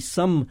probably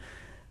some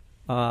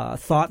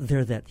thought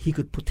there that he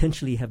could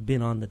potentially have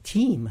been on the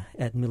team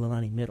at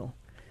Mililani Middle.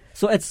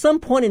 So at some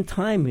point in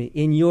time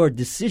in your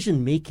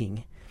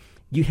decision-making,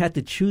 you had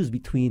to choose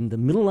between the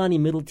Mililani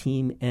Middle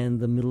team and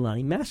the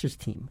Mililani Masters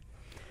team.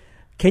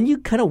 Can you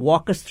kind of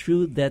walk us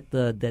through that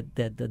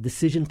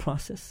decision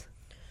process?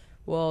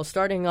 Well,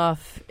 starting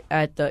off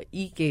at the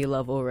Ike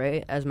level,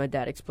 right, as my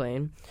dad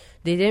explained,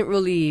 they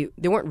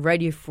weren't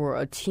ready for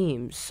a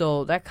team.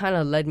 So that kind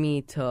of led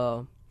me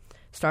to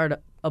start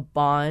a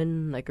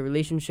bond, a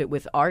relationship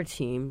with our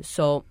team.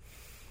 So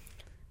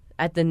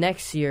at the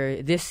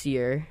this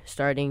year,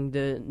 starting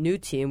the new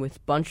team with a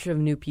bunch of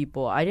new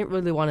people, I didn't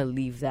really want to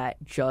leave that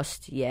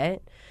just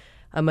yet.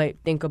 I might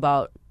think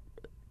about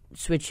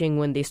switching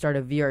when they start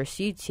a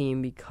VRC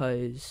team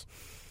because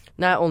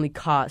not only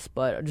cost,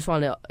 but I just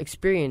want to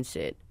experience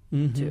it too.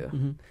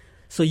 Mm-hmm.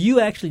 So you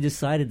actually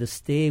decided to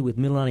stay with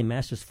Mililani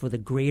Masters for the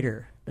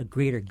greater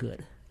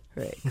good.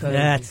 Right.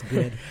 That's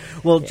good.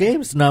 Well,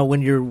 James, now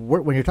when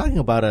you're talking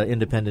about an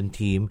independent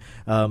team,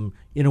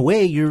 in a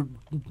way you're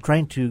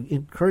trying to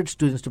encourage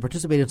students to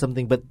participate in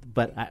something, but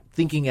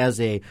thinking as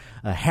a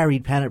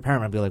harried parent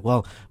might be like,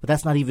 well, but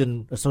that's not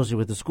even associated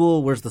with the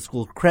school. Where's the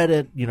school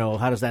credit?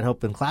 How does that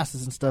help in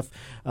classes and stuff?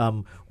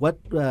 How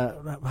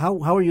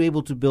are you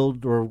able to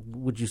build, or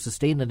would you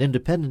sustain an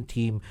independent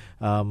team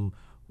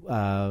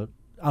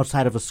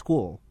outside of a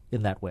school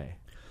in that way?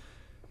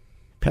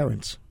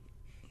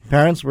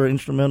 Parents were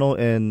instrumental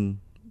in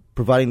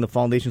providing the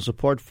foundation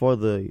support for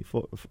the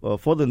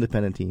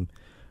independent team,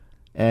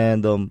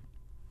 and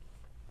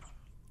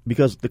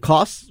because the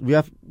costs we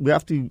have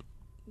to,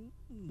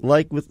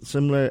 like with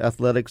similar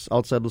athletics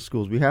outside the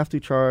schools, we have to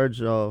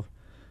charge a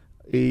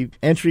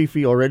entry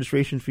fee or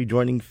registration fee,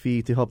 joining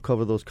fee to help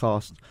cover those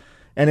costs.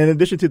 And in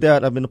addition to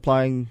that, I've been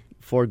applying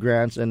for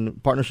grants in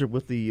partnership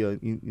with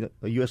the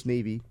U.S.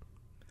 Navy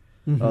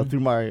through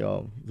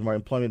my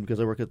employment, because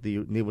I work at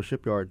the Naval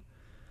Shipyard,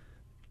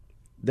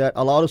 that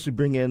allowed us to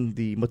bring in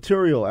the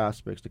material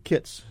aspects, the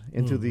kits,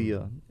 into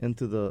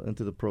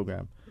the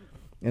program.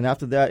 And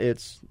after that,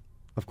 it's,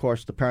 of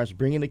course, the parents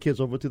bringing the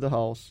kids over to the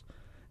house,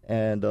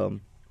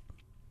 and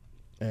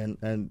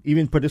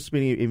even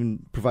participating,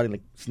 even providing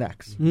like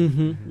snacks.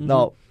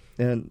 Now,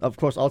 and of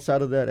course,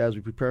 outside of that, as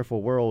we prepare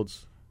for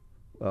Worlds,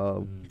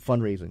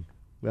 fundraising,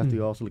 we have to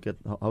also look at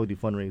how we do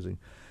fundraising.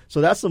 So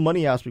that's the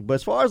money aspect. But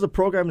as far as the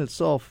program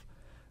itself,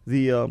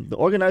 the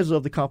organizers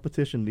of the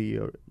competition, the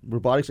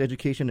Robotics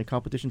Education and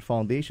Competition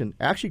Foundation,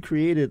 actually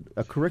created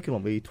a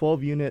curriculum, a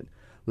 12-unit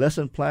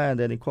lesson plan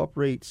that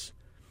incorporates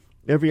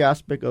every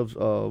aspect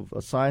of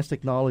science,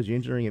 technology,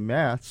 engineering, and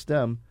math,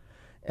 STEM,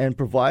 and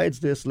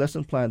provides this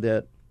lesson plan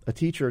that a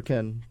teacher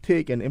can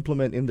take and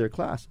implement in their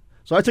class.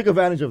 So I took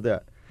advantage of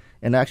that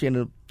and actually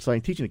ended up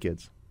starting teaching the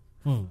kids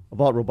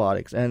about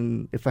robotics.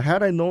 And if I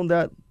had known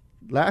that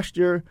last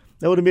year,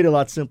 that would have made it a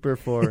lot simpler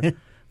for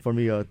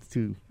me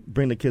to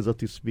bring the kids up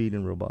to speed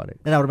in robotics.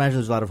 And I would imagine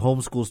there's a lot of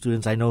homeschool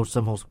students. I know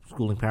some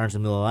homeschooling parents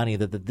in Mililani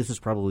that this is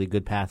probably a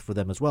good path for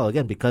them as well,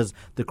 again, because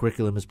the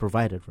curriculum is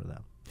provided for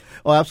them.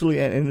 Oh, absolutely.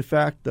 And in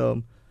fact,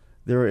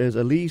 there is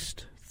at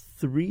least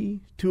two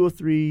or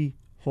three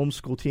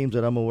homeschool teams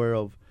that I'm aware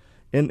of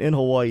in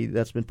Hawaii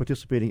that's been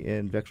participating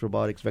in VEX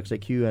Robotics, VEX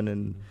IQ, and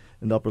in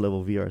the upper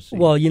level VRC.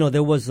 Well,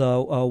 there was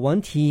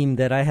one team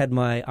that I had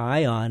my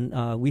eye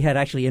on. We had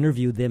actually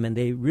interviewed them, and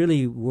they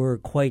really were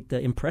quite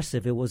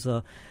impressive. It was,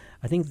 I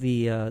think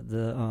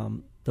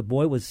the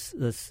boy was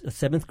a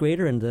seventh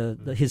grader,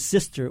 and his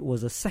sister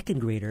was a second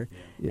grader,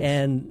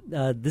 and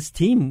this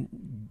team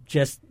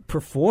just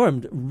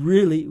performed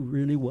really,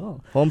 really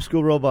well.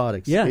 Homeschool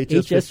Robotics,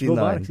 HS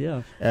Robotics,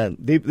 yeah. And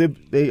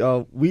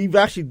we've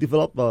actually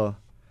developed a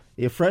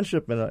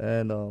friendship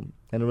and a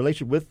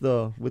relationship with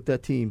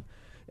that team.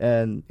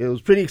 And it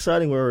was pretty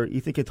exciting where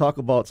Ethan can talk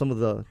about some of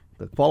the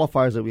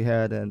qualifiers that we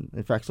had, and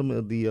in fact some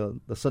of the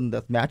sudden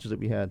death matches that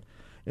we had,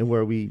 and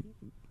where we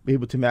were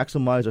able to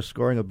maximize our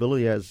scoring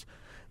ability. As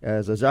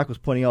Zach was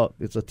pointing out,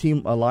 it's a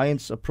team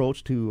alliance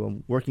approach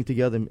to working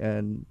together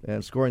and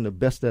scoring the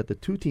best that the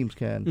two teams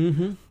can.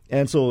 Mm-hmm.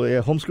 And so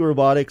Homeschool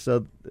Robotics,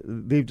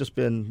 they've just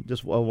been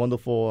a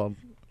wonderful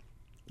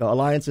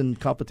alliance and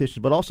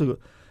competition, but also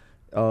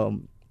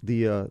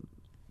the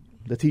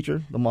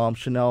teacher, the mom,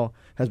 Chanel,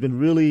 has been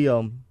really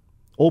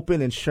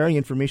open and sharing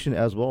information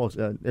as well.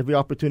 Every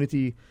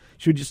opportunity,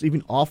 she would just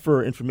even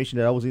offer information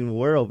that I wasn't even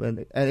aware of, and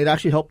it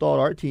actually helped out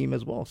our team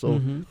as well.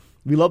 So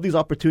we love these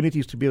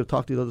opportunities to be able to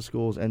talk to the other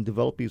schools and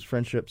develop these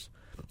friendships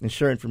and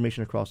share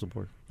information across the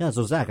board. Yeah,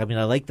 so Zach, I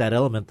like that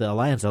element, the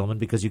alliance element,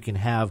 because you can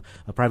have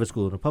a private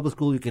school and a public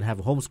school, you can have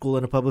a homeschool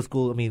and a public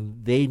school.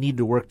 They need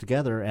to work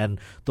together, and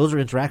those are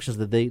interactions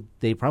that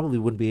they probably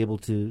wouldn't be able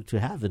to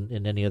have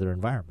in any other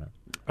environment.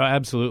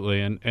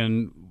 Absolutely,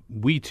 and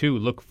we too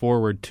look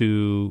forward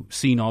to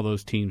seeing all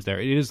those teams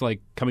there. It is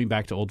like coming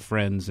back to old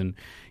friends, and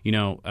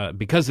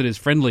because it is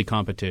friendly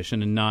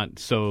competition and not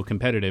so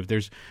competitive,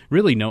 there's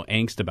really no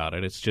angst about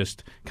it. It's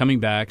just coming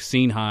back,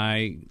 seeing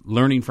high,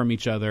 learning from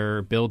each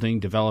other, building,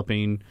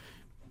 developing,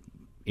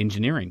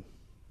 engineering.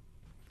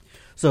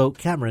 So,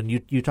 Cameron,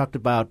 you talked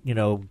about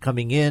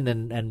coming in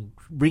and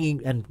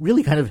bringing and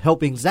really kind of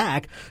helping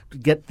Zach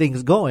get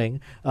things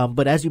going.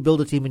 But as you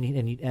build a team,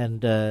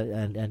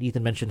 and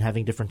Ethan mentioned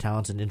having different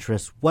talents and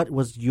interests, what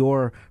was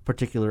your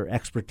particular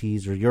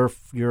expertise or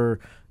your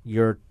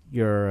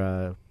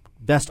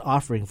best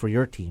offering for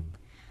your team?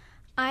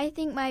 I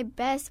think my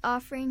best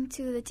offering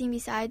to the team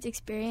besides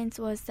experience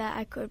was that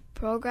I could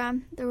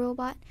program the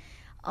robot.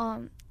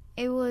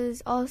 It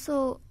was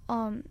also,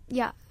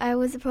 I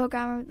was a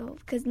programmer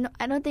because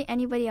I don't think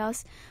anybody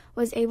else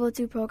was able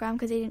to program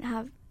because they didn't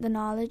have the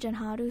knowledge on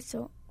how to.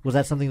 So, was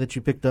that something that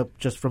you picked up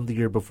just from the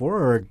year before,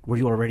 or were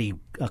you already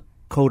a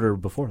coder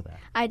before that?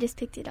 I just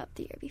picked it up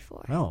the year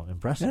before. Oh,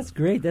 impressive. That's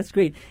great.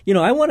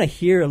 I want to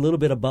hear a little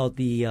bit about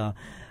the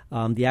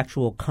the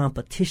actual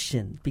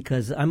competition,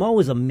 because I'm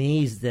always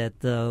amazed at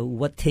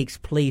what takes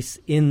place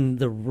in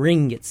the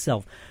ring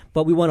itself.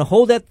 But we want to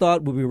hold that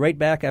thought. We'll be right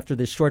back after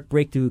this short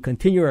break to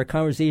continue our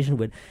conversation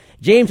with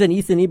James and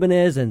Ethan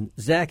Ibanez and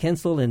Zach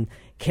Hensel and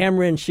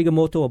Cameron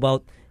Shigemoto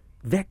about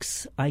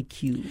VEX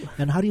IQ.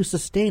 And how do you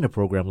sustain a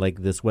program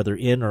like this, whether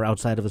in or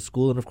outside of a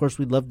school? And, of course,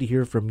 we'd love to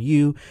hear from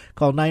you.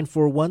 Call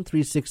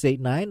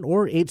 941-3689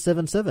 or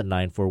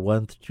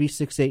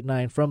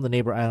 877-941-3689 from the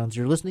neighbor islands.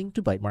 You're listening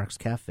to Bytemarks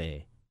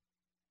Cafe.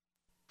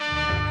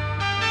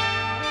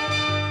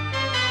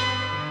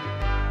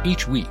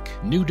 Each week,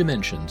 New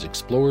Dimensions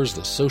explores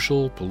the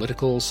social,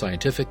 political,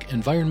 scientific,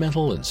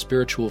 environmental, and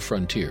spiritual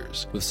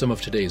frontiers with some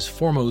of today's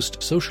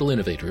foremost social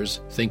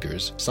innovators,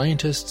 thinkers,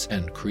 scientists,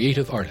 and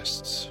creative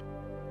artists.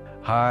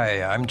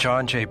 Hi, I'm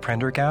John J.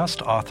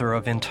 Prendergast, author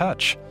of In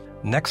Touch.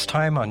 Next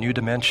time on New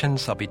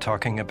Dimensions, I'll be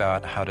talking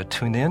about how to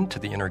tune in to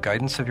the inner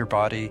guidance of your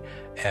body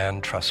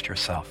and trust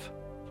yourself.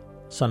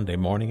 Sunday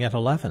morning at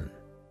 11.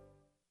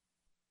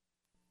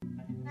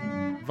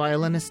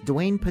 Violinist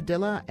Dwayne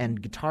Padilla and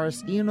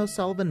guitarist Ian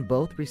O'Sullivan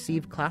both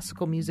received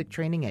classical music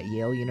training at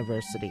Yale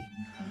University.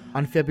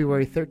 On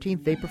February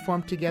 13th, they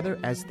performed together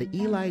as the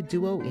Eli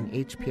Duo in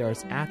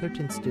HPR's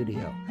Atherton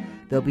studio.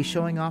 They'll be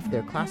showing off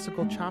their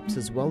classical chops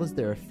as well as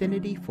their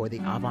affinity for the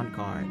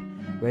avant-garde.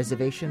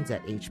 Reservations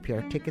at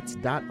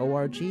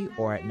hprtickets.org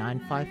or at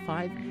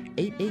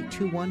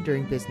 955-8821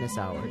 during business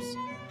hours.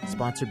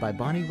 Sponsored by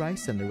Bonnie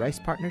Rice and the Rice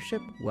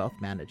Partnership Wealth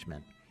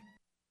Management.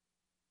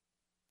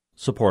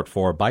 Support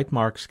for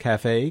Bytemarks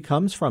Cafe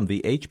comes from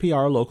the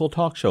HPR Local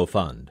Talk Show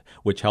Fund,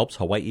 which helps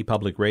Hawaii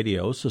Public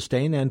Radio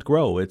sustain and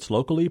grow its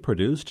locally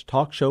produced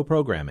talk show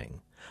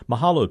programming.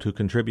 Mahalo to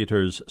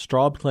contributors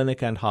Straub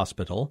Clinic and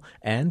Hospital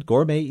and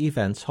Gourmet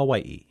Events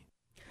Hawaii.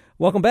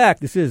 Welcome back.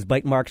 This is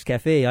Bytemarks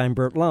Cafe. I'm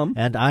Bert Lum.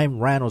 And I'm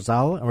Ryan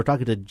Ozawa, and we're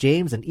talking to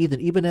James and Ethan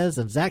Ibanez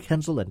and Zach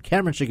Hensel and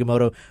Cameron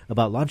Shigemoto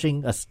about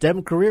launching a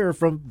STEM career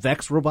from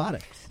VEX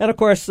Robotics. And, of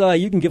course,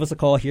 you can give us a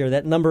call here.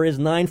 That number is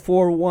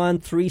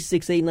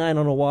 941-3689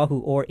 on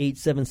Oahu or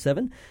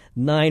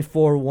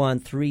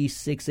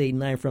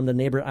 877-941-3689 from the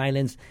neighbor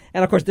islands.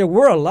 And, of course, there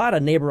were a lot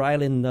of neighbor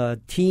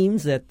island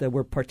teams that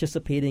were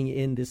participating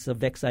in this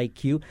VEX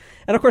IQ.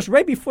 And, of course,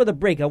 right before the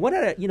break, what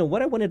I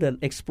wanted to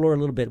explore a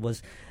little bit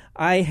was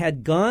I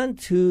had gone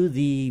to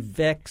the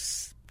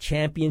VEX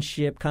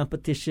championship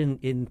competition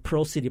in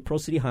Pearl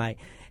City High,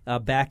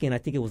 back in, I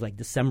think it was like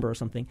December or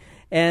something.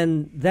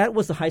 And that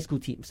was the high school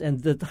teams.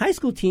 And the high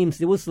school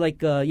teams, it was like,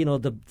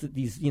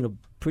 these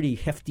pretty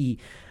hefty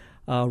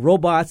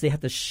robots. They had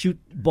to shoot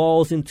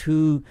balls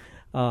into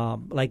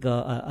like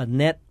a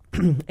net.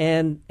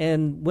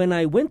 and when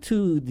I went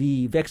to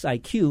the VEX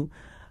IQ,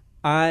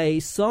 I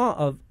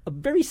saw a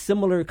very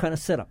similar kind of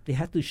setup. They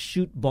had to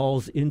shoot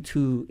balls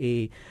into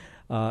a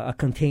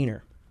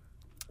container.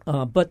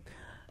 But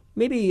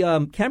maybe,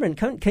 Cameron,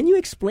 can you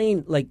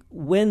explain, like,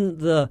 when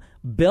the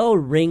bell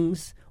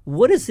rings,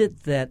 what is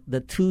it that the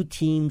two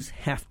teams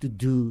have to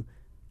do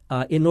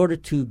in order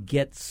to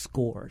get a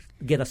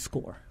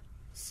score?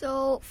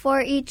 So for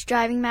each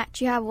driving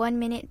match, you have 1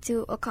 minute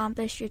to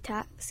accomplish your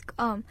task.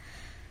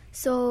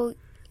 So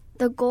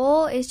the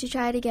goal is to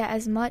try to get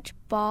as much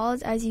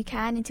balls as you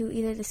can into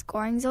either the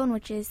scoring zone,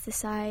 which is the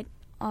side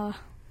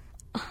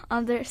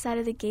other side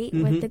of the gate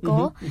with the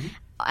goal,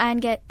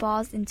 and get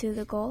balls into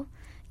the goal.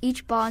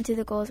 Each ball into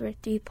the goal is worth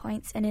 3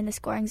 points, and in the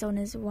scoring zone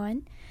is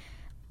 1.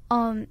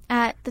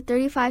 At the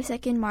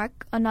 35-second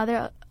mark,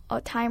 another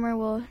timer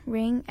will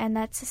ring, and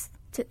that's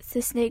to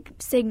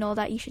signal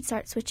that you should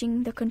start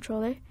switching the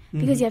controller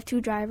because you have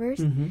two drivers.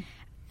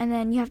 And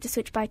then you have to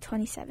switch by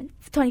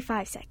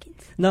 25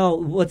 seconds. Now,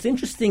 what's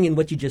interesting in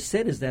what you just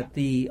said is that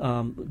the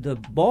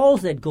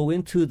balls that go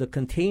into the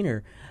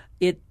container,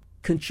 it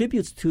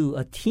contributes to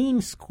a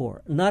team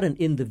score, not an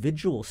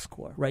individual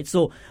score, right?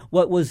 So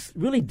what was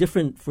really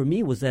different for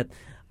me was that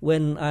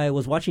when I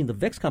was watching the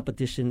VEX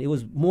competition, it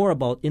was more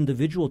about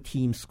individual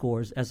team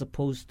scores as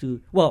opposed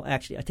to, well,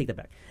 actually, I take that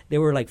back.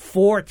 There were like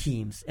 4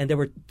 teams, and there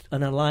were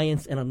an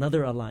alliance and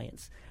another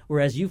alliance,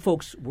 whereas you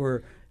folks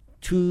were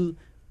 2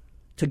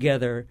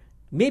 together,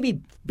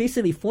 maybe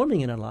basically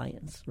forming an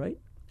alliance, right?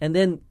 And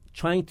then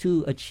trying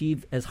to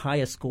achieve as high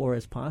a score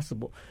as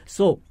possible.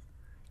 So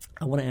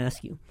I want to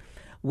ask you,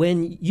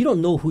 when you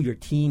don't know who your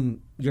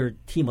team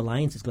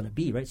alliance is going to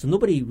be, right? So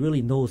nobody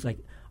really knows, like,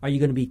 are you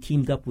going to be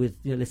teamed up with,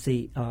 let's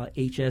say,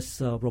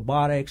 HS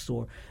Robotics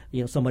or,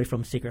 somebody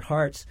from Sacred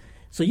Hearts?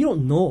 So you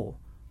don't know.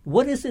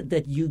 What is it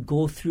that you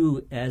go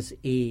through as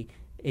a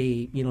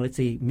let's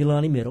say,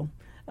 Mililani Middle,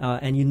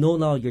 and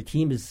now your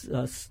team is,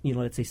 let's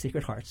say,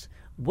 Sacred Hearts.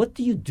 What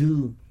do you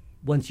do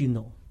once you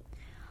know?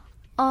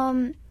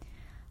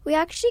 We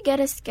actually get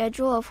a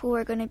schedule of who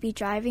we're going to be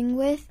driving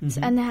with,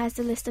 and it has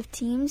the list of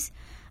teams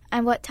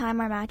and what time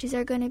our matches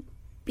are going to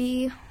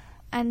be.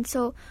 And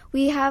so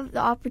we have the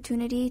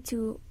opportunity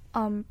to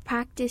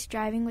practice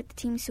driving with the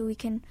team so we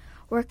can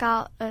work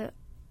out a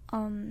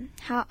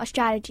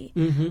strategy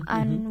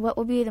on what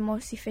will be the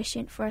most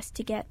efficient for us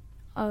to get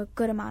a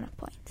good amount of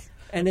points.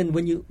 And then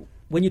when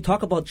you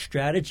talk about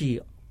strategy,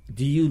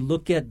 do you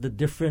look at the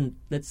different,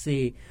 let's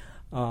say,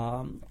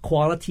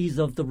 qualities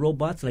of the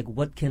robots? Like,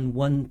 what can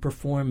one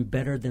perform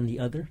better than the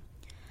other?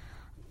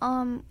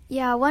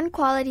 Yeah, one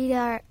quality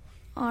that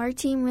our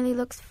team really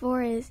looks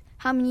for is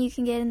how many you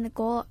can get in the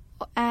goal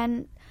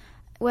and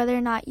whether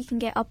or not you can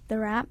get up the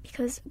ramp,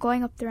 because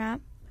going up the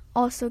ramp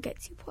also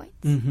gets you points.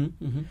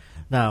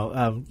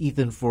 Now,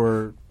 Ethan,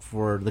 for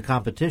the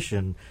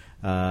competition,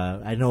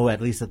 I know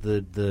at least at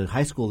the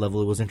high school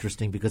level it was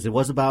interesting because it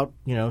was about,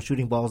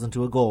 shooting balls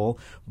into a goal,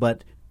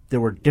 but there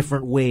were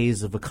different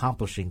ways of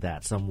accomplishing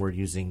that. Some were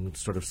using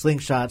sort of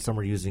slingshots, some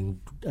were using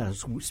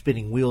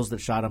spinning wheels that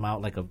shot them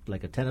out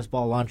like a tennis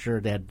ball launcher.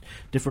 They had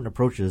different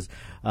approaches.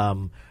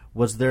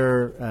 Was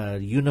there a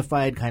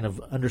unified kind of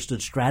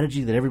understood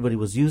strategy that everybody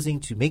was using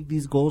to make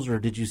these goals, or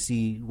did you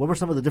see what were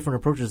some of the different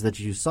approaches that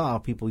you saw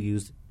people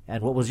use,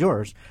 and what was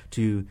yours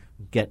to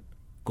get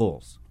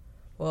goals?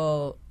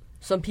 Well,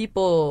 some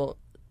people,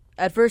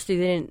 at first they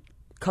didn't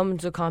come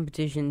to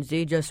competitions.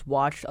 They just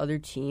watched other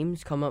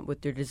teams come up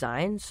with their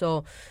designs.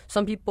 So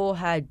some people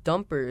had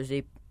dumpers.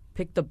 They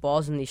picked the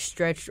balls and they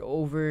stretched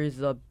over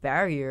the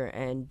barrier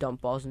and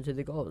dumped balls into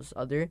the goals.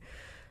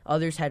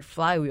 Others had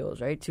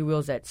flywheels, right? 2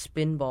 wheels that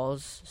spin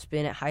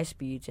at high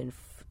speeds and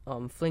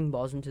fling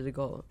balls into the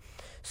goal.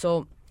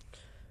 So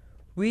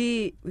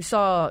we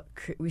saw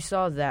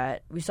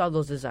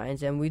those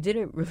designs, and we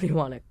didn't really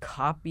want to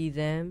copy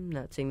them.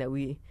 Not saying that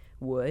we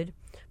would,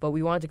 but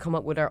we wanted to come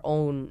up with our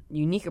own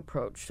unique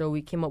approach. So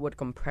we came up with a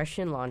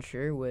compression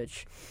launcher,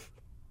 which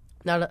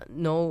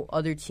no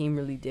other team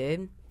really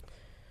did.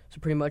 So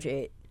pretty much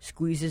it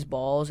squeezes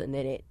balls and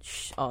then it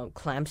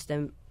clamps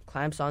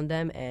on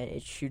them and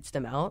it shoots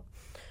them out.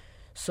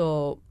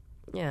 So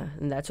yeah,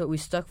 and that's what we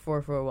stuck for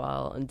a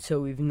while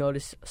until we've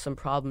noticed some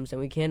problems, and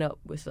we came up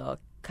with a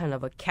kind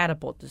of a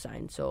catapult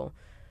design. So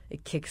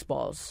it kicks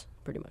balls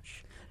pretty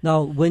much.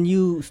 Now, when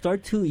you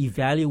start to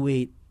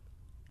evaluate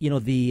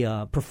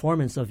the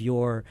performance of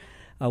your,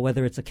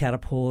 whether it's a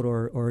catapult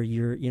or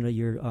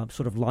you're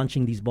sort of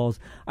launching these balls,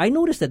 I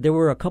noticed that there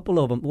were a couple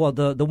of them. Well,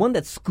 the one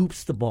that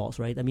scoops the balls,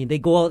 right? I mean, they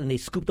go out and they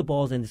scoop the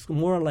balls, and it's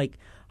more like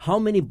how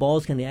many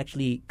balls can they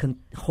actually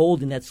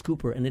hold in that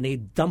scooper, and then they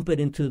dump it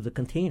into the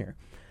container.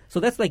 So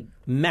that's like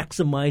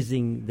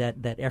maximizing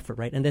that effort,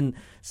 right? And then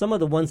some of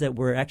the ones that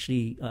were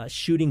actually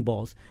shooting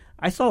balls,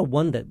 I saw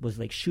one that was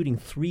like shooting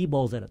 3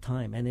 balls at a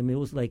time, and I mean, it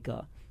was like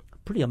a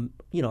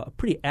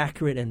pretty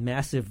accurate and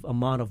massive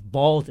amount of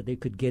balls that they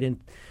could get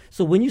in.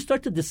 So when you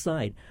start to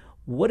decide,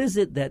 what is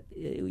it that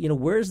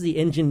where's the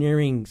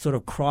engineering sort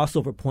of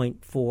crossover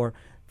point for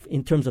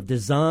in terms of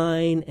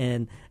design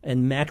and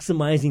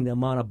maximizing the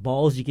amount of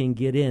balls you can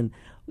get in?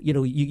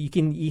 You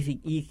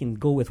can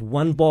go with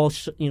 1 ball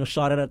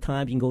shot at a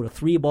time. You can go to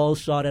 3 balls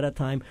shot at a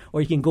time,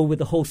 or you can go with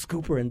the whole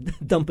scooper and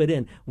dump it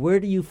in. Where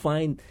did you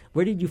find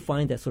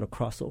that sort of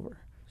crossover?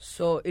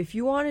 So if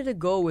you wanted to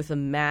go with a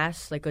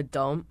mass like a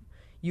dump,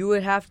 you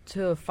would have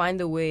to find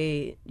a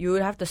way. You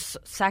would have to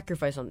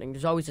sacrifice something.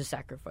 There's always a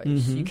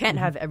sacrifice. You can't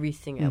have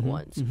everything at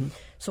once.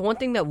 So one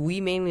thing that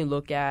we mainly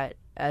look at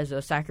as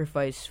a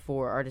sacrifice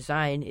for our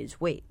design is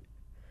weight,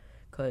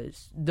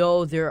 because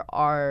though there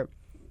are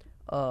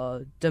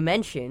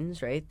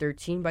dimensions, right,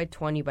 13 by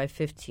 20 by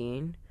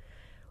 15,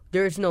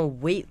 there's no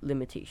weight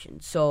limitation.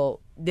 So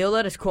they'll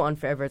let us go on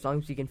forever as long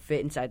as we can fit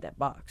inside that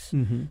box.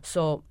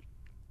 So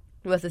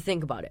we have to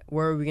think about it.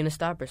 Where are we going to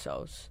stop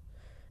ourselves?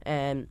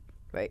 And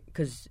right,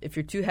 because if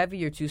you're too heavy,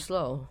 you're too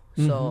slow.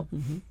 So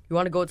you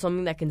want to go with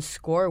something that can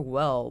score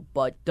well,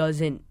 but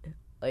doesn't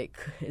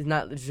is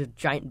not just a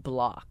giant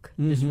block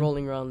just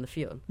rolling around the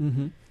field.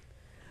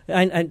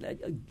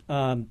 And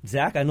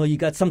Zach, I know you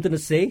got something to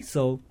say,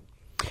 so.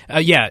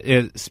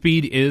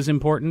 Speed is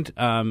important,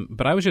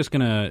 but I was just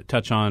going to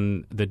touch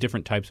on the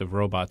different types of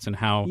robots and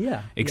how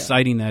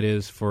exciting that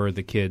is for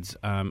the kids.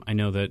 I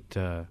know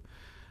that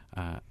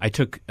I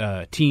took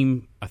a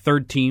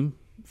third team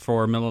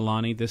for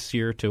Mililani this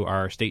year to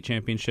our state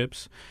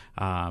championships.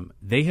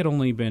 They had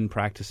only been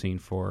practicing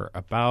for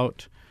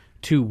about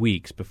 2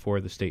 weeks before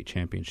the state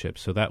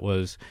championships, so it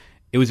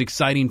was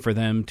exciting for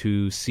them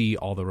to see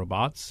all the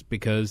robots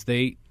because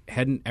they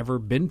hadn't ever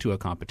been to a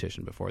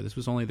competition before. This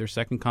was only their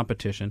second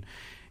competition,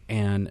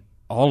 and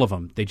all of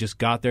them, they just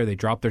got there, they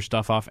dropped their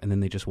stuff off, and then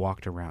they just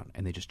walked around,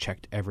 and they just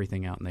checked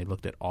everything out, and they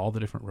looked at all the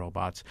different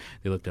robots,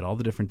 they looked at all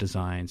the different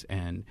designs,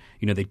 and,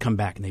 they'd come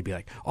back, and they'd be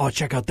like, oh,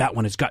 check out that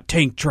one, it's got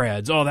tank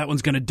treads, oh, that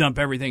one's going to dump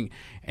everything.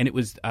 And it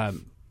was,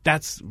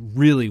 that's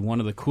really one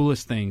of the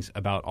coolest things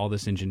about all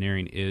this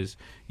engineering is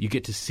you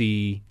get to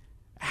see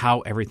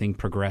how everything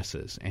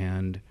progresses,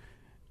 and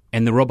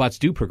the robots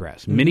do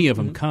progress. Many of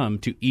them come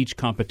to each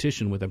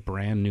competition with a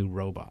brand new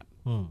robot.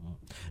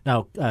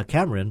 Now,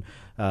 Cameron,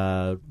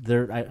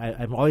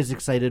 I'm always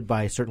excited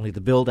by certainly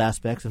the build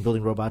aspects and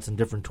building robots and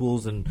different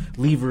tools and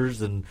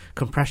levers and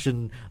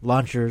compression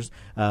launchers.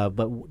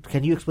 But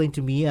can you explain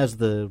to me as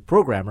the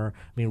programmer,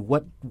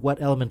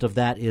 what element of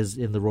that is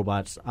in the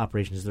robot's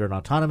operation? Is there an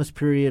autonomous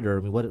period,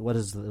 or what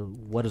does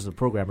the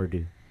programmer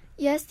do?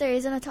 Yes, there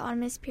is an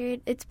autonomous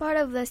period. It's part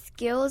of the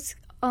skills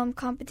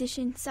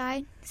competition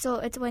side. So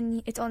it's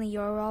when it's only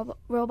your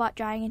robot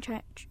driving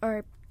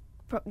and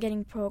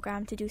getting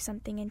programmed to do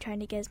something and trying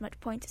to get as much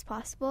points as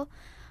possible.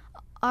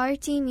 Our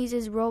team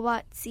uses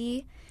Robot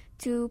C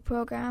to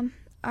program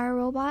our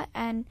robot,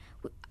 and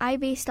I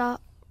based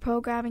off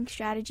programming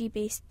strategy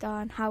based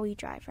on how we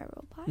drive our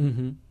robot.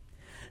 Mm-hmm.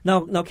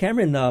 Now,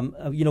 Cameron,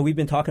 we've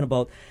been talking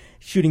about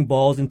shooting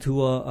balls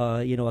into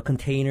a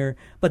container,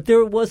 but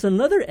there was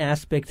another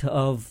aspect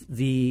of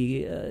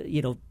the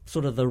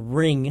sort of the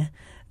ring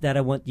that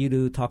I want you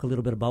to talk a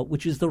little bit about,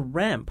 which is the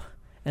ramp,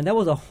 and that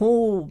was a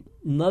whole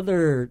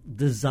another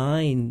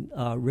design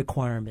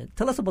requirement.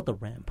 Tell us about the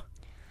ramp.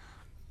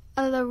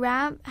 The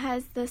ramp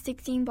has the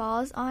 16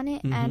 balls on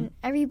it, and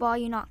every ball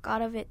you knock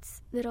out of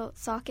its little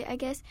socket, I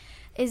guess,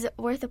 is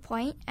worth a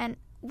point. And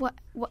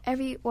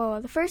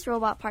the first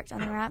robot parked on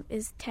the ramp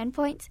is 10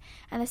 points,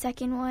 and the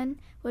second one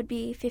would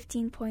be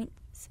 15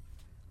 points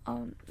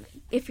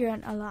if you're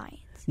an alliance.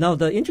 Now,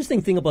 the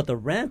interesting thing about the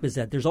ramp is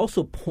that there's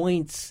also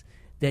points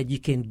that you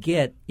can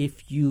get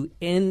if you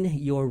end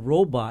your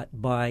robot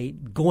by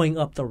going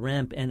up the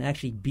ramp and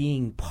actually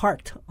being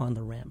parked on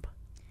the ramp.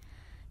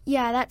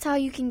 Yeah, that's how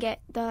you can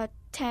get the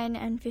 10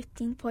 and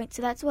 15 points.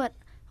 So that's what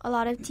a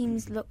lot of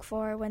teams look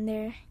for when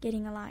they're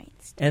getting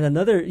alliance. And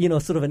another,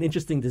 sort of an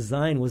interesting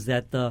design was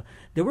that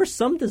there were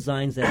some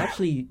designs that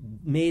actually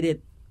made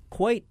it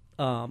quite,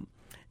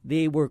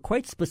 they were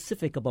quite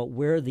specific about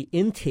where the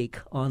intake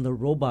on the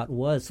robot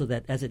was, so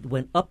that as it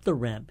went up the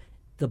ramp,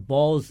 the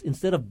balls,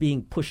 instead of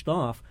being pushed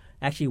off,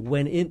 actually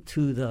went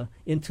into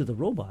the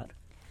robot.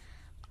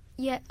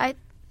 Yeah,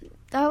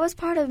 that was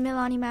part of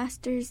Milani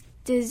Masters'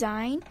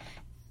 design.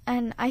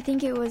 And I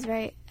think it was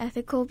very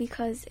ethical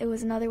because it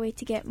was another way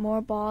to get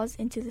more balls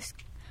into the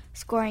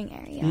scoring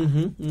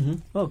area.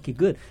 Okay,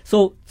 good.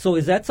 So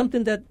is that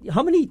something that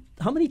how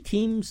many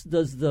teams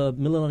does the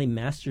Milani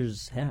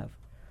Masters have?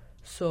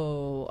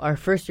 So our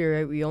first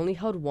year we only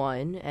held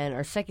one, and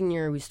our second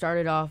year we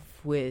started off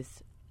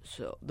with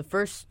the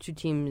first two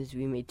teams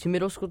we made 2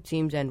 middle school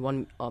teams and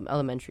 1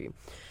 elementary.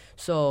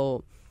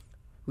 So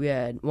we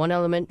had 1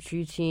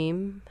 elementary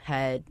team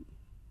had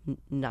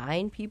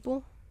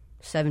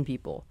 7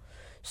 people.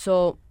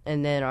 So,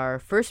 and then our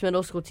first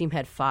middle school team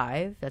had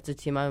 5. That's the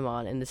team I'm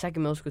on. And the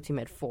second middle school team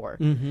had 4.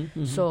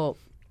 So,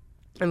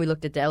 and we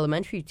looked at the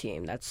elementary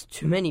team. That's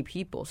too many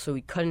people. So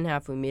we cut in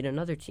half. We made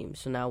another team.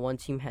 So now one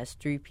team has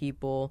 3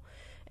 people,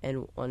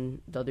 and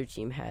the other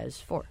team has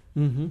 4.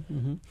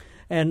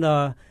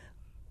 And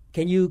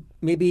can you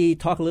maybe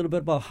talk a little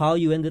bit about how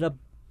you ended up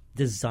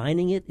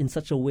designing it in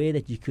such a way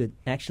that you could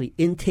actually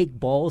intake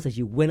balls as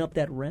you went up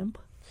that ramp?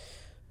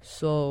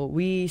 So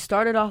we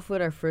started off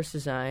with our first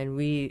design.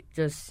 We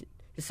just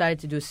decided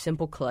to do a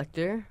simple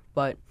collector,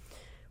 but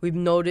we've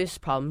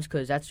noticed problems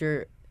because that's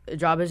your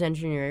job as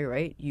engineer,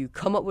 right? You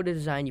come up with a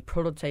design, you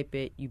prototype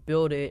it, you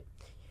build it,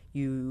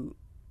 you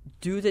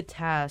do the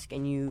task,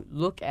 and you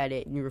look at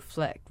it and you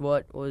reflect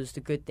what was the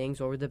good things,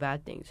 what were the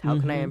bad things, how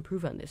can I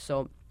improve on this?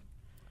 So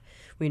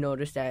we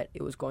noticed that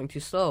it was going too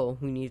slow.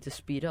 We needed to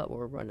speed up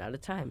or run out of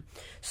time.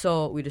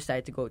 So we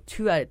decided to go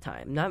 2 at a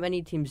time. Not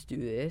many teams do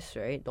this,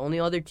 right? The only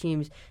other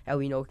teams that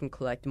we know can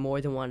collect more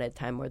than 1 at a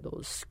time are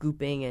those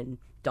scooping and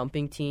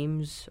dumping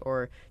teams,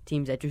 or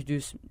teams that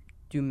just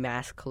do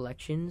mass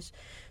collections.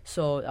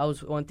 So that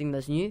was one thing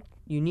that's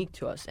unique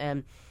to us.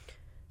 And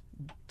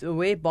the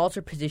way balls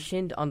are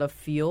positioned on the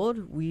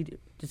field, we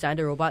designed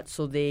a robot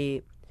so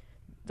the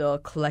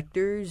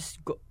collectors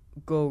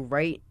go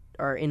right,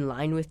 are in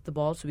line with the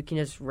ball, so we can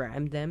just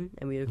ram them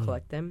and we would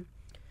collect them.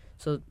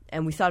 So,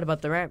 and we thought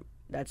about the ramp.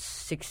 That's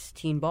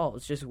 16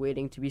 balls just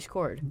waiting to be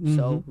scored.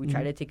 So we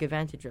try to take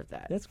advantage of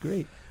that. That's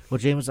great. Well,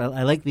 James,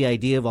 I like the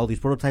idea of all these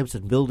prototypes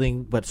and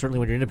building, but certainly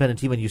when you're an independent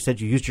team and you said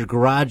you used your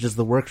garage as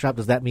the workshop,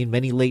 does that mean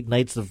many late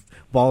nights of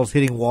balls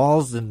hitting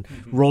walls and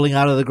rolling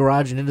out of the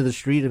garage and into the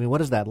street? I mean,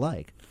 what is that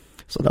like?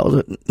 So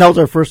that was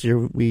our first year.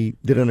 We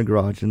did it in the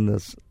garage. And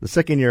the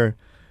second year,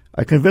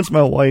 I convinced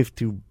my wife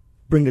to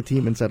bring the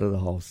team inside of the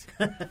house.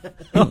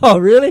 Oh,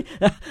 really?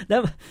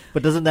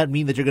 But doesn't that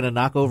mean that you're going to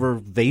knock over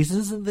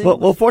vases and things?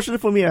 Well, fortunately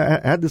for me,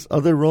 I had this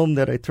other room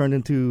that I turned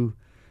into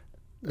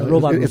a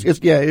robot room.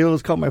 It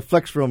was called my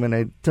flex room, and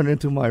I turned it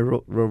into my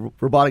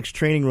robotics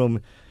training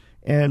room.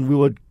 And we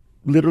would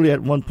literally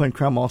at one point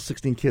cram all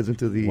 16 kids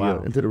into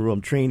the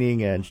room,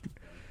 training and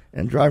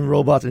driving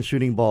robots and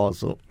shooting balls.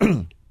 So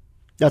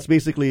that's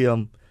basically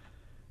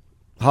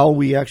how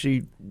we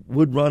actually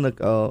would run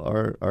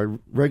our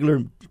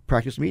regular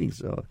practice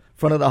meetings.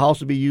 Front of the house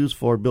would be used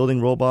for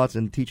building robots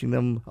and teaching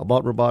them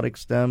about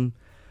robotics, STEM.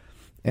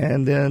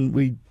 And then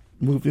we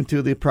moved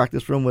into the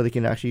practice room where they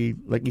can actually,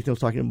 like Ethan was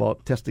talking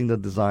about, testing the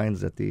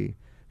designs that they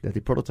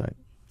prototype.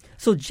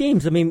 So,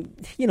 James, I mean,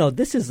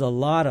 this is a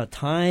lot of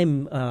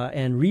time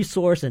and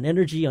resource and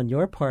energy on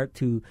your part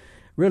to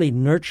really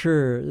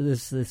nurture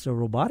this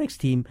robotics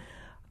team.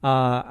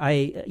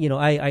 I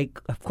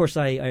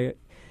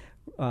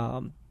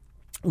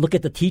look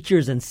at the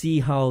teachers and see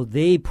how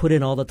they put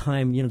in all the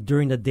time,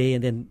 during the day,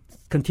 and then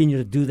continue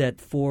to do that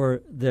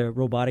for the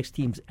robotics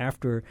teams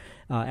after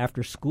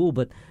school.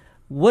 But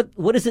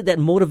what is it that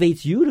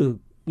motivates you to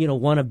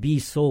want to be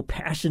so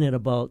passionate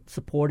about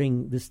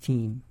supporting this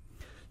team?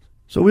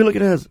 So we look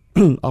at it as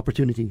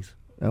opportunities.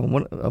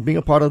 Being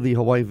a part of the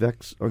Hawaii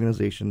VEX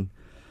organization,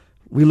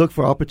 we look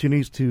for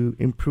opportunities to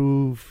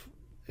improve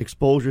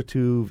exposure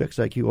to VEX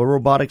IQ or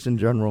robotics in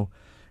general.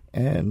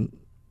 And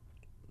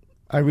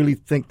I really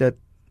think that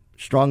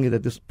strongly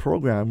that this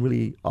program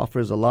really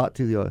offers a lot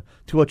to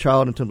a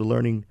child in terms of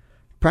learning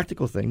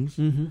practical things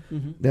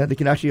that they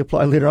can actually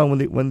apply later on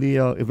when they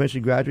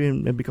eventually graduate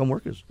and become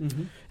workers.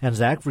 And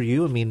Zach, for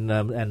you, I mean,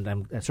 and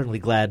I'm certainly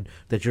glad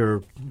that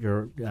you're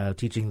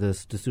teaching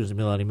this to students at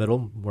Mililani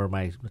Middle, where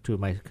two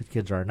of my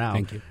kids are now.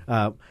 Thank you.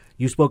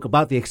 You spoke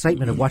about the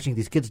excitement of watching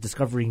these kids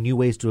discovering new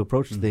ways to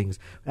approach things.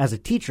 As a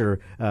teacher,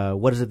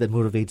 what is it that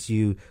motivates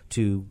you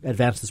to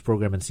advance this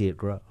program and see it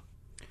grow?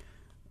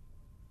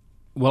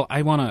 Well,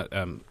 I want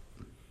to,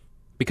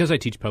 because I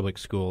teach public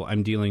school,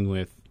 I'm dealing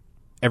with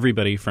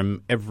everybody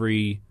from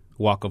every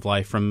walk of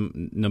life,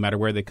 from no matter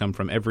where they come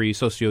from, every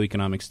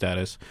socioeconomic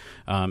status,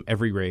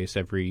 every race,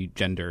 every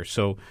gender.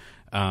 So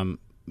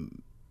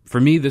for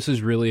me, this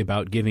is really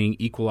about giving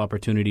equal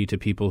opportunity to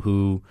people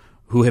who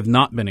have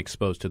not been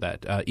exposed to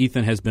that.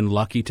 Ethan has been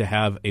lucky to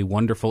have a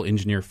wonderful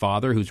engineer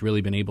father who's really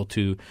been able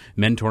to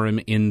mentor him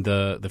in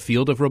the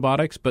field of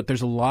robotics, but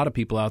there's a lot of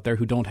people out there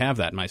who don't have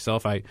that.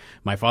 Myself,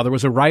 my father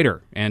was a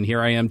writer, and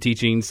here I am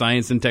teaching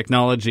science and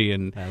technology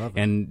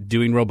and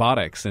doing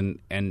robotics and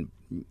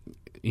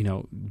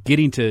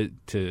getting to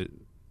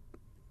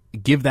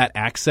give that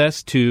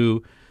access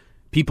to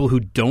people who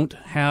don't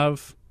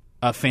have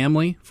a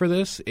family for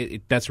this.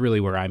 That's really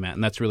where I'm at,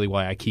 and that's really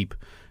why I keep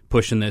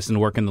pushing this and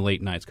working the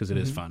late nights, because it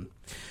is fun.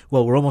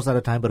 Well, we're almost out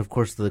of time, but of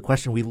course the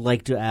question we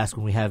like to ask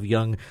when we have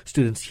young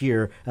students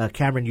here,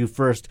 Cameron, you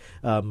first,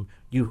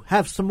 you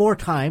have some more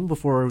time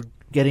before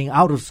getting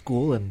out of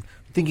school and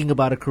thinking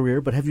about a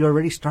career, but have you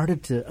already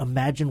started to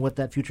imagine what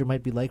that future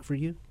might be like for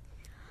you?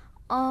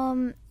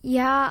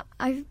 Yeah,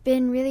 I've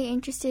been really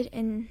interested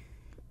in,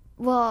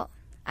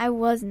 I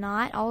was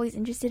not always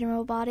interested in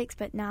robotics,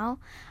 but now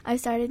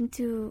I've started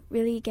to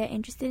really get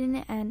interested in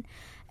it, and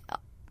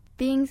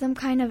being some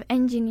kind of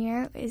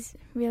engineer is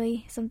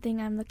really something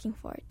I'm looking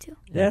forward to.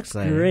 That's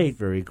great.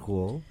 Very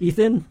cool.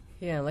 Ethan?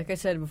 Yeah, like I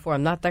said before,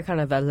 I'm not that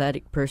kind of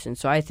athletic person,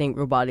 so I think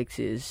robotics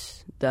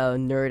is the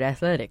nerd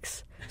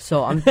athletics.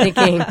 So I'm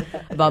thinking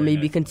about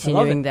maybe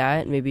continuing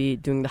that, maybe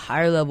doing the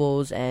higher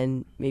levels,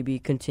 and maybe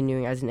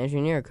continuing as an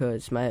engineer,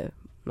 because my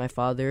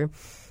father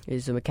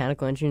is a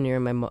mechanical engineer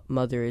and my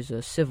mother is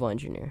a civil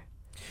engineer.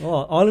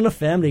 Oh, all in a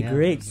family. Yeah.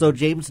 Great. So,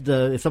 James,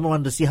 if someone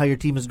wanted to see how your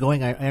team is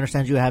going, I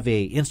understand you have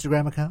a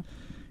Instagram account?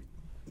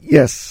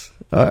 Yes.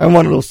 I'm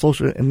one of those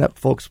social inept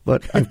folks,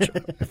 but I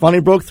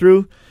finally broke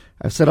through.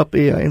 I've set up a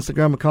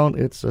Instagram account.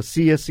 It's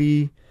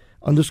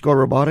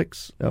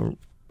CSE_robotics.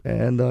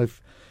 And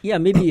I've... Yeah,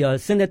 maybe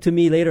send that to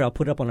me later. I'll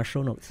put it up on our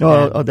show notes.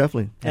 No, I'll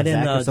definitely. And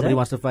then if somebody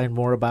wants to find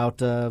more about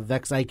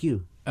VEX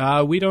IQ.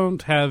 We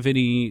don't have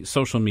any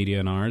social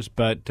media in ours,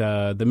 but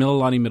the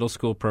Mililani Middle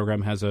School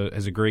program has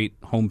a great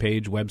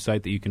homepage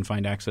website that you can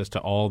find access to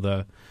all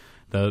the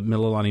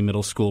Mililani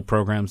Middle School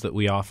programs that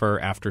we offer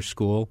after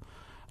school.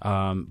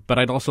 But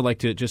I'd also like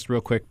to just real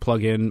quick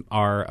plug in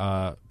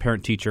our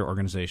parent-teacher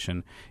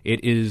organization.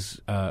 It is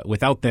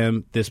without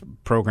them, this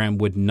program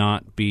would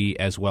not be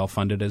as well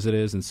funded as it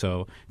is, and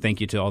so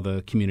thank you to all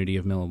the community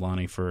of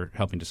Mililani for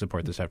helping to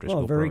support this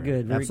after-school very program.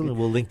 good. Very Absolutely.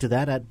 good. We'll link to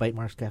that at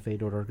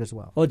bitemarkscafe.org as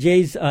well. Well,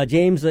 James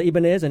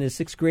Ibanez and his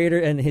sixth grader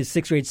and his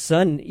sixth grade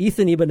son,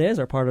 Ethan Ibanez,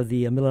 are part of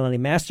the Mililani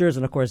Masters,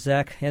 and of course,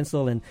 Zach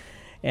Hensel and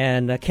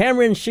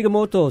Cameron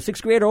Shigemoto,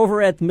 sixth grader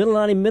over at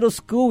Mililani Middle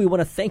School. We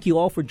want to thank you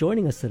all for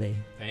joining us today.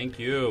 Thank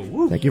you.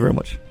 Woo. Thank you very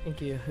much.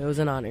 Thank you. It was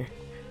an honor.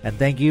 And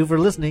thank you for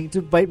listening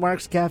to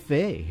Bitemarks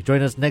Cafe.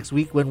 Join us next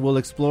week when we'll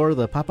explore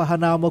the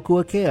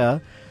Papahanaumokuakea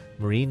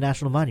Marine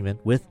National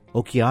Monument with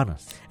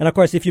Okeanos. And of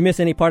course, if you miss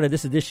any part of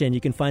this edition,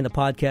 you can find the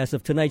podcast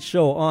of tonight's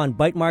show on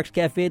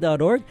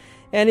bitemarkscafe.org.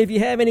 And if you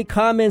have any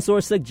comments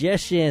or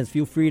suggestions,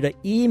 feel free to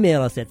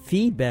email us at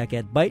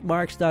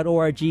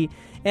feedback@bitemarks.org.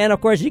 And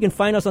of course, you can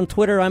find us on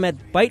Twitter. I'm at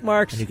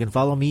Bitemarks. And you can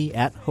follow me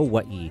at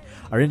Hawaii.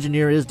 Our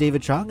engineer is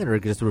David Chong, and our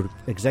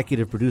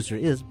executive producer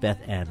is Beth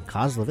Ann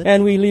Kozlovich.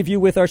 And we leave you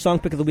with our song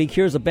pick of the week.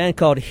 Here's a band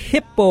called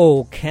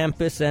Hippo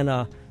Campus and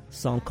a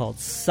song called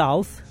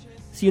South.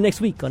 See you next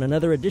week on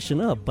another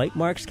edition of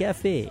Bitemarks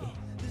Cafe.